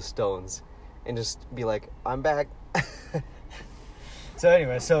all of the stones, and just be like, I'm back. So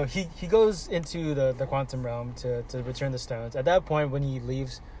anyway, so he goes into the quantum realm to return the stones. At that point, when he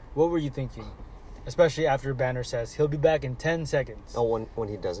leaves, what were you thinking? Especially after Banner says he'll be back in 10 seconds. Oh, when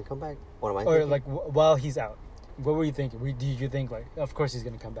he doesn't come back, what am I Or thinking? like while he's out. What were you thinking? Did you think like, of course he's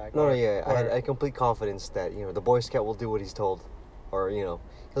gonna come back? No, Or- yeah, I or- had complete confidence that the Boy Scout will do what he's told, or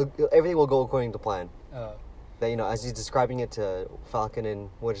everything will go according to plan. That as he's describing it to Falcon and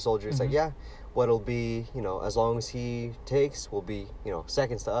Winter Soldier, it's like, Mhm. yeah, what'll be as long as he takes will be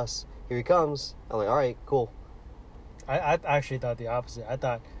seconds to us. Here he comes. I'm like, all right, cool. I actually thought the opposite. I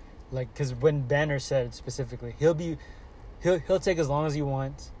thought, like, because when Banner said specifically, he'll take as long as he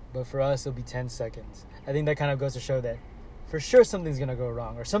wants, but for us it'll be 10 seconds. I think that kind of goes to show that for sure something's gonna go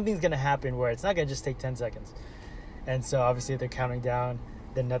wrong, or something's gonna happen where it's not gonna just take 10 seconds. And so obviously they're counting down,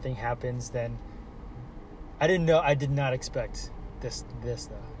 then nothing happens. Then I did not expect this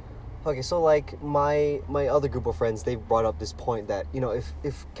though. Okay, so like my other group of friends, they've brought up this point that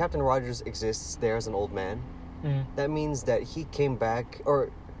if Captain Rogers exists there as an old man, that means that he came back, or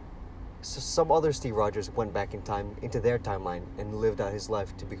some other Steve Rogers went back in time into their timeline and lived out his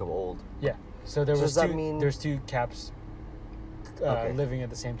life to become old. Yeah. So there So was does that two. mean- There's two Caps Okay. living at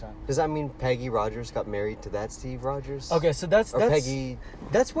the same time. Does that mean Peggy Rogers got married to that Steve Rogers? Okay, so that's Peggy.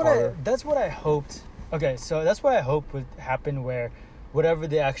 That's what Carter. that's what I hoped. Okay, so that's what I hoped would happen, where whatever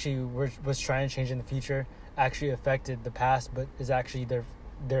they actually was trying to change in the future actually affected the past, but is actually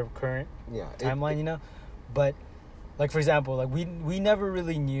their current Yeah. timeline. But like, for example, like we never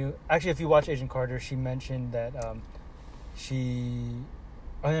really knew. Actually, if you watch Agent Carter, she mentioned that she.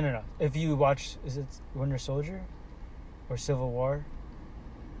 Oh no. If you watch, is it Winter Soldier or Civil War?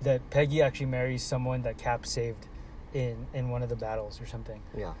 That Peggy actually marries someone that Cap saved in one of the battles or something.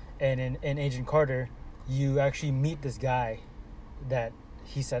 Yeah. And in Agent Carter, you actually meet this guy that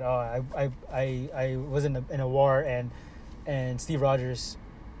he said, "Oh, I was in a war, and Steve Rogers,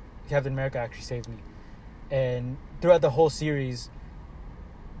 Captain America, actually saved me." And throughout the whole series,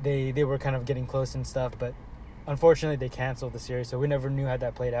 they were kind of getting close and stuff, but unfortunately they canceled the series, so we never knew how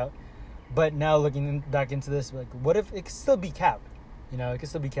that played out. But now looking back into this, like, what if it could still be Cap? It could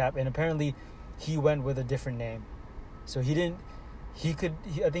still be Cap, and apparently he went with a different name, so he didn't.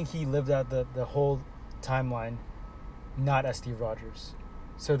 I think he lived out the whole timeline not as Steve Rogers,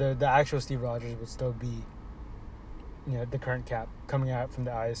 so the actual Steve Rogers would still be the current Cap coming out from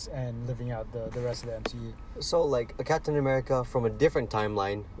the ice and living out the rest of the MCU. So, like, a Captain America from a different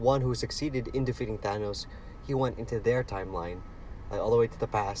timeline, one who succeeded in defeating Thanos, he went into their timeline, like, all the way to the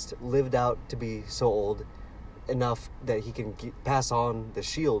past, lived out to be so old enough that he can pass on the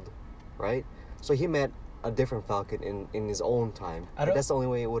shield, right? So he met a different Falcon in his own time. That's the only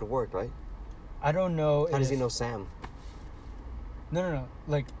way it would have worked, right? I don't know. How does he know Sam? No.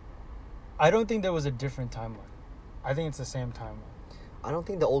 Like, I don't think there was a different timeline. I think it's the same timeline. I don't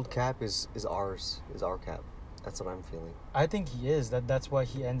think the old Cap is our Cap. That's what I'm feeling. I think he is. That's why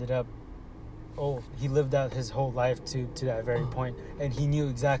he ended up old. He lived out his whole life to that very point, and he knew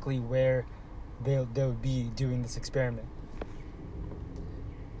exactly where they would be doing this experiment.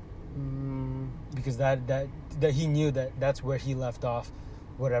 Because that he knew that's where he left off,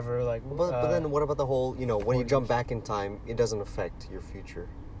 whatever. Like, but then what about the whole? When you 40s. jump back in time, it doesn't affect your future.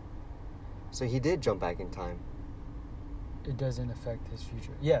 So he did jump back in time. it doesn't affect his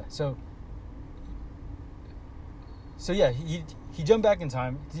future. Yeah. So So yeah, he jumped back in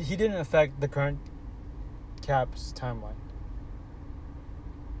time. He didn't affect the current Cap's timeline,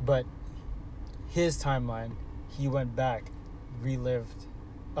 but his timeline, he went back, relived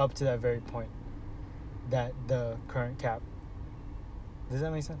up to that very point that the current Cap. Does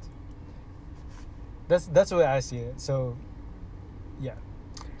that make sense? That's the way I see it. So, yeah.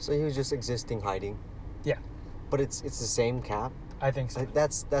 So he was just existing, hiding. Yeah. But it's the same Cap. I think so. Like,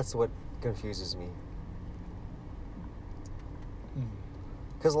 that's what confuses me.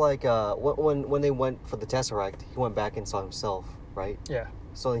 Because when they went for the Tesseract, he went back and saw himself, right? Yeah.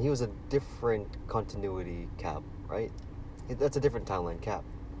 So he was a different continuity Cap, right? That's a different timeline Cap.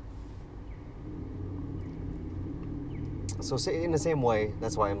 So in the same way,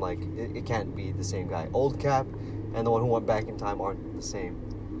 that's why I'm like, it can't be the same guy. Old Cap and the one who went back in time aren't the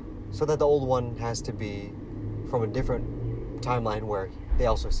same. So that the old one has to be from a different timeline where they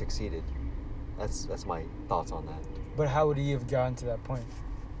also succeeded. That's my thoughts on that. But how would he have gotten to that point?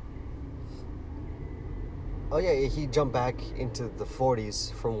 Oh yeah, he jumped back into the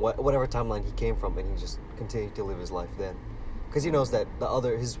 40s from whatever timeline he came from, and he just continued to live his life then, because he knows that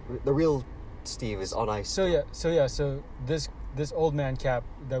the real Steve is on ice. So this old man Cap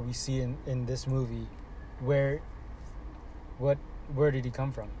that we see in this movie, where did he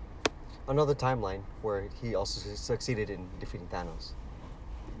come from? Another timeline where he also succeeded in defeating Thanos.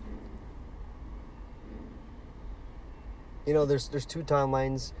 You know, there's two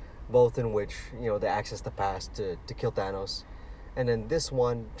timelines, both in which, you know, they access the past to kill Thanos. And then this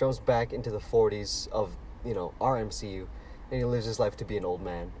one jumps back into the 40s of, you know, our MCU, and he lives his life to be an old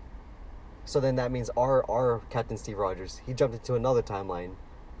man. So then that means our Captain Steve Rogers, he jumped into another timeline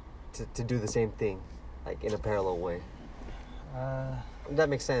to do the same thing, like in a parallel way. That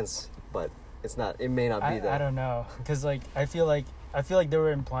makes sense, but it's not. It may not be that. I don't know, because like I feel like they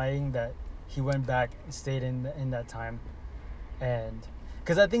were implying that he went back, stayed in that time, and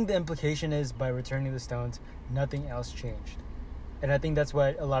because I think the implication is by returning the stones, nothing else changed, and I think that's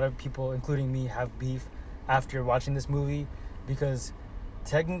why a lot of people, including me, have beef after watching this movie, because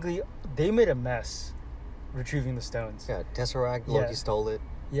technically they made a mess retrieving the stones. Yeah, Tesseract, Loki stole it.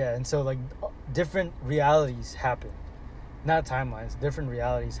 Yeah, and so like different realities happen, not timelines. Different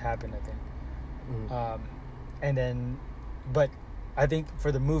realities happen, I think. Mm-hmm. And then, but I think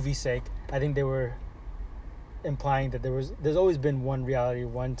for the movie's sake, I think they were implying that there's always been one reality,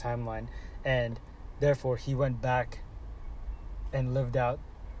 one timeline, and therefore he went back and lived out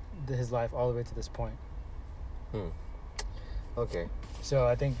his life all the way to this point. Okay. So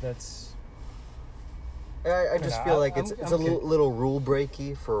I think that's. I just feel like it's a little rule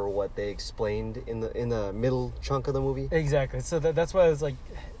breaky for what they explained in the middle chunk of the movie. Exactly. So that's why I was like,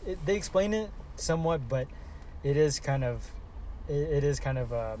 they explain it somewhat, but it is kind of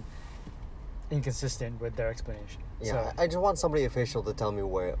inconsistent with their explanation. Yeah, so, I just want somebody official to tell me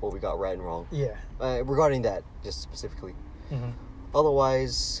what we got right and wrong. Yeah. Regarding that, just specifically. Mm-hmm.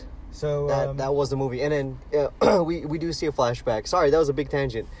 Otherwise, so that was the movie, and then we do see a flashback. Sorry, that was a big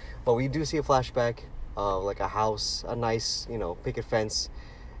tangent, but we do see a flashback of like a house, a nice, you know, picket fence,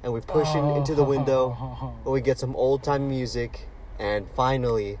 and we push into the window, and we get some old time music, and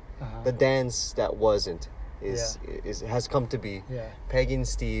finally, the dance that wasn't has come to be. Yeah. Peggy and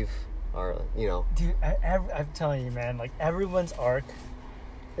Steve are, you know. Dude, I'm telling you, man, like everyone's arc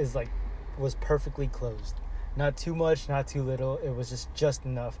was perfectly closed. Not too much, not too little. It was just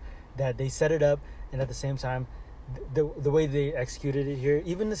enough that they set it up, and at the same time, the way they executed it here,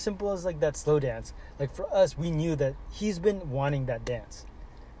 even as simple as like that slow dance, like for us, we knew that he's been wanting that dance,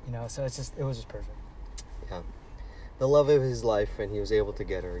 you know. So it was just perfect. Yeah, the love of his life, and he was able to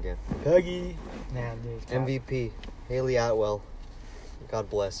get her again. Peggy, man, dude. MVP, Haley Atwell. God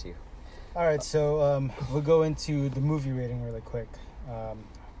bless you. All right, so we'll go into the movie rating really quick.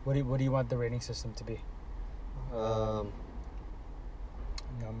 What do you want the rating system to be?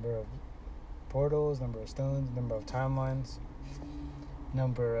 Number of portals, number of stones, number of timelines,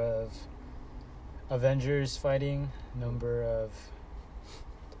 number of Avengers fighting, number of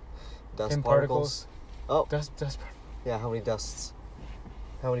dust particles. Oh, dust. Yeah, how many dusts?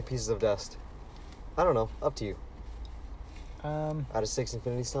 How many pieces of dust? I don't know. Up to you. Out of 6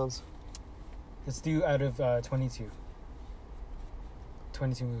 Infinity Stones. Let's do out of 22.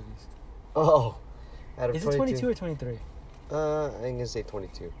 22 movies. Oh, out of 22. Is it 22 or 23? I'm gonna say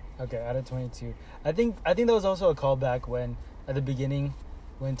 22. Okay, out of 22. I think that was also a callback when at the beginning,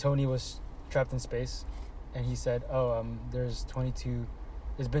 when Tony was trapped in space, and he said, there's 22.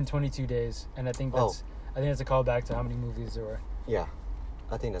 It's been 22 days, and I think that's a callback to how many movies there were. Yeah,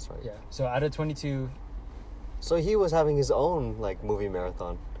 I think that's right. Yeah. So out of 22. So he was having his own like movie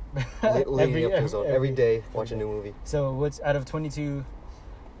marathon. Leading up to his own. Every day, watch a new movie. So what's out of 22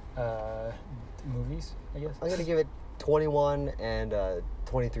 movies, I guess? I'm gonna give it 21 and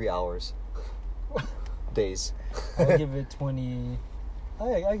 23 hours. Days. I'll give it 20.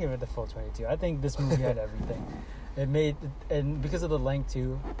 I give it the full 22. I think this movie had everything. And because of the length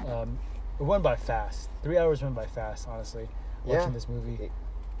too, it went by fast. 3 hours went by fast, honestly, watching this movie.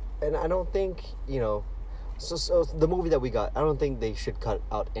 And I don't think, so the movie that we got, I don't think they should cut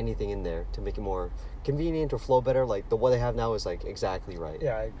out anything in there to make it more convenient or flow better. Like, what they have now is, like, exactly right.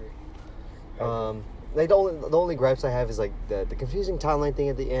 Yeah, I agree. Like, the only gripes I have is, like, the confusing timeline thing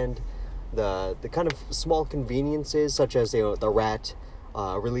at the end, the kind of small conveniences, such as, the rat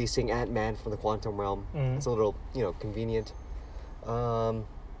releasing Ant-Man from the quantum realm. Mm-hmm. It's a little, convenient.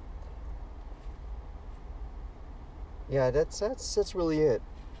 Yeah, that's really it.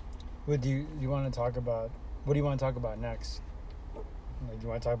 What do you want to talk about? What do you want to talk about next? Like, do you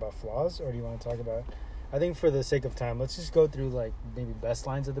want to talk about flaws, or do you want to talk about? I think for the sake of time, let's just go through like maybe best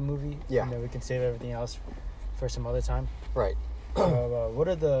lines of the movie. Yeah. And then we can save everything else for some other time. Right. What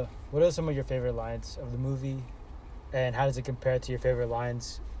are some of your favorite lines of the movie, and how does it compare to your favorite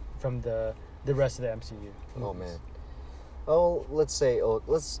lines from the rest of the MCU movies? Oh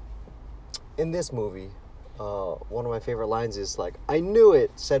man. In this movie, one of my favorite lines is like, "I knew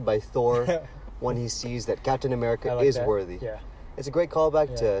it," said by Thor when he sees that Captain America is worthy. Yeah. It's a great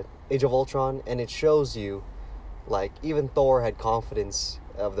callback to Age of Ultron, and it shows you, like, even Thor had confidence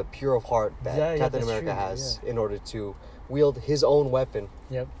of the pure of heart that Captain America has in order to wield his own weapon.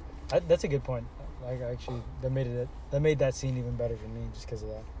 Yep, that's a good point. Like, actually, that made that scene even better for me just because of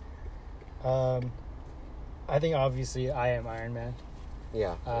that. I think obviously I Am Iron Man.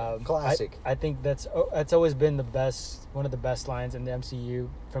 Yeah, classic. I think that's always been one of the best lines in the MCU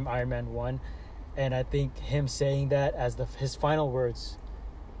from Iron Man 1. And I think him saying that as his final words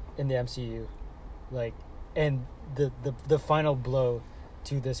in the MCU, like, and the final blow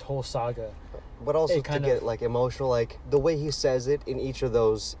to this whole saga. But also to get like emotional, like the way he says it in each of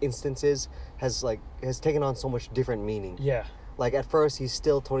those instances has taken on so much different meaning. Yeah. Like at first he's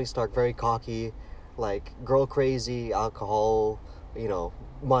still Tony Stark, very cocky, like girl crazy, alcohol,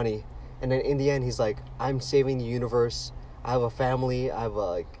 money. And then in the end he's like, I'm saving the universe. I have a family. I have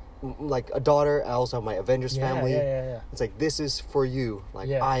a daughter. I also have my Avengers family. Yeah. It's like, this is for you. Like,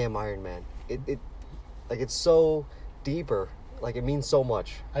 Yeah. I am Iron Man. It like, it's so deeper. Like, it means so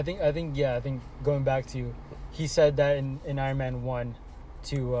much. I think going back to, he said that in Iron Man 1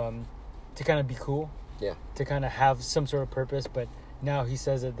 to kind of be cool. Yeah. To kind of have some sort of purpose, but now he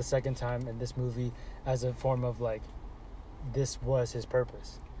says it the second time in this movie as a form of like, this was his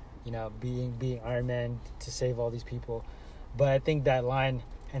purpose. Being Iron Man to save all these people. But I think that line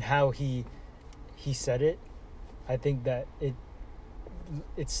and how he said it, I think that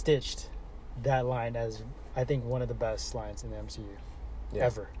it stitched that line as, I think, one of the best lines in the MCU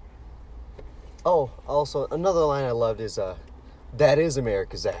ever. Oh, also another line I loved is that is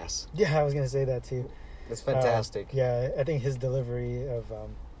America's ass. Yeah, I was gonna say that too. It's fantastic. Yeah, I think his delivery of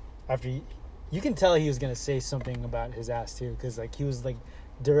after you can tell he was gonna say something about his ass too, because like he was like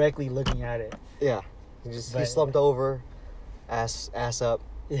directly looking at it. Yeah, he slumped over, ass up.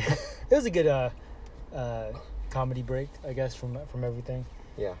 Yeah, it was a good comedy break, I guess, from everything.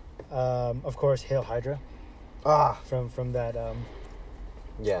 Yeah. Of course, Hail Hydra. From that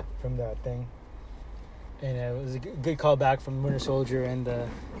from that thing, and it was a good callback from Winter Soldier and the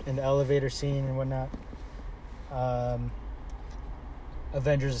elevator scene and whatnot.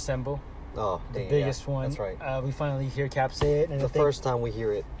 Avengers Assemble. Oh, the biggest one. That's right. We finally hear Cap say it, and the first time we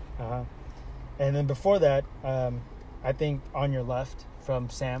hear it. And then before that, I think On Your Left from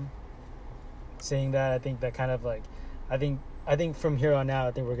Sam saying that. I think that kind of like, I think from here on out,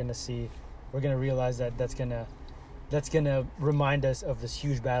 I think we're gonna realize that that's gonna remind us of this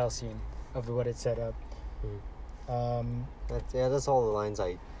huge battle scene of what it set up. That's all the lines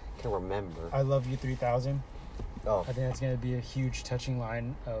I can remember. I Love You 3000. Oh, I think that's gonna be a huge touching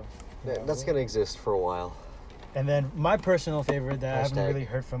line of. That's gonna exist for a while. And then my personal favorite that I haven't really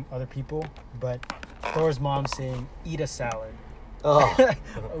heard from other people, but Thor's mom saying "Eat a salad." Oh,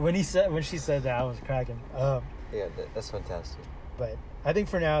 when she said that, I was cracking up. Yeah, that's fantastic. But I think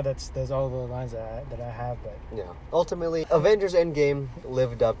for now, that's all the lines that I have. But yeah, ultimately, Avengers Endgame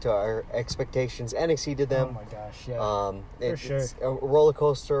lived up to our expectations and exceeded them. Oh my gosh, yeah. For sure. It's a roller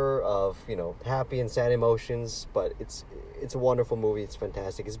coaster of happy and sad emotions, but it's a wonderful movie. It's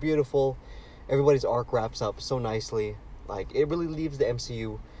fantastic. It's beautiful. Everybody's arc wraps up so nicely. Like, it really leaves the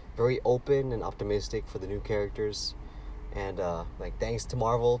MCU very open and optimistic for the new characters. And like, thanks to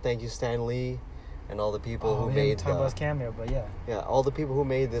Marvel, thank you Stan Lee. and all the people who we made didn't talk about his cameo, but yeah. all the people who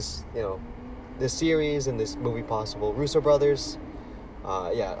made this, this series and this movie possible. Russo brothers.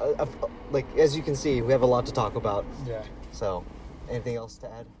 Like as you can see, we have a lot to talk about. Yeah. So, anything else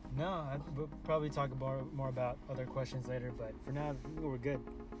to add? No, we'll probably talk more about other questions later, but for now, we're good.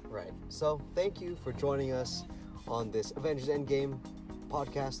 Right. So, thank you for joining us on this Avengers Endgame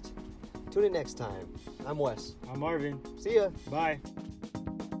podcast. Tune in next time. I'm Wes. I'm Marvin. See ya. Bye.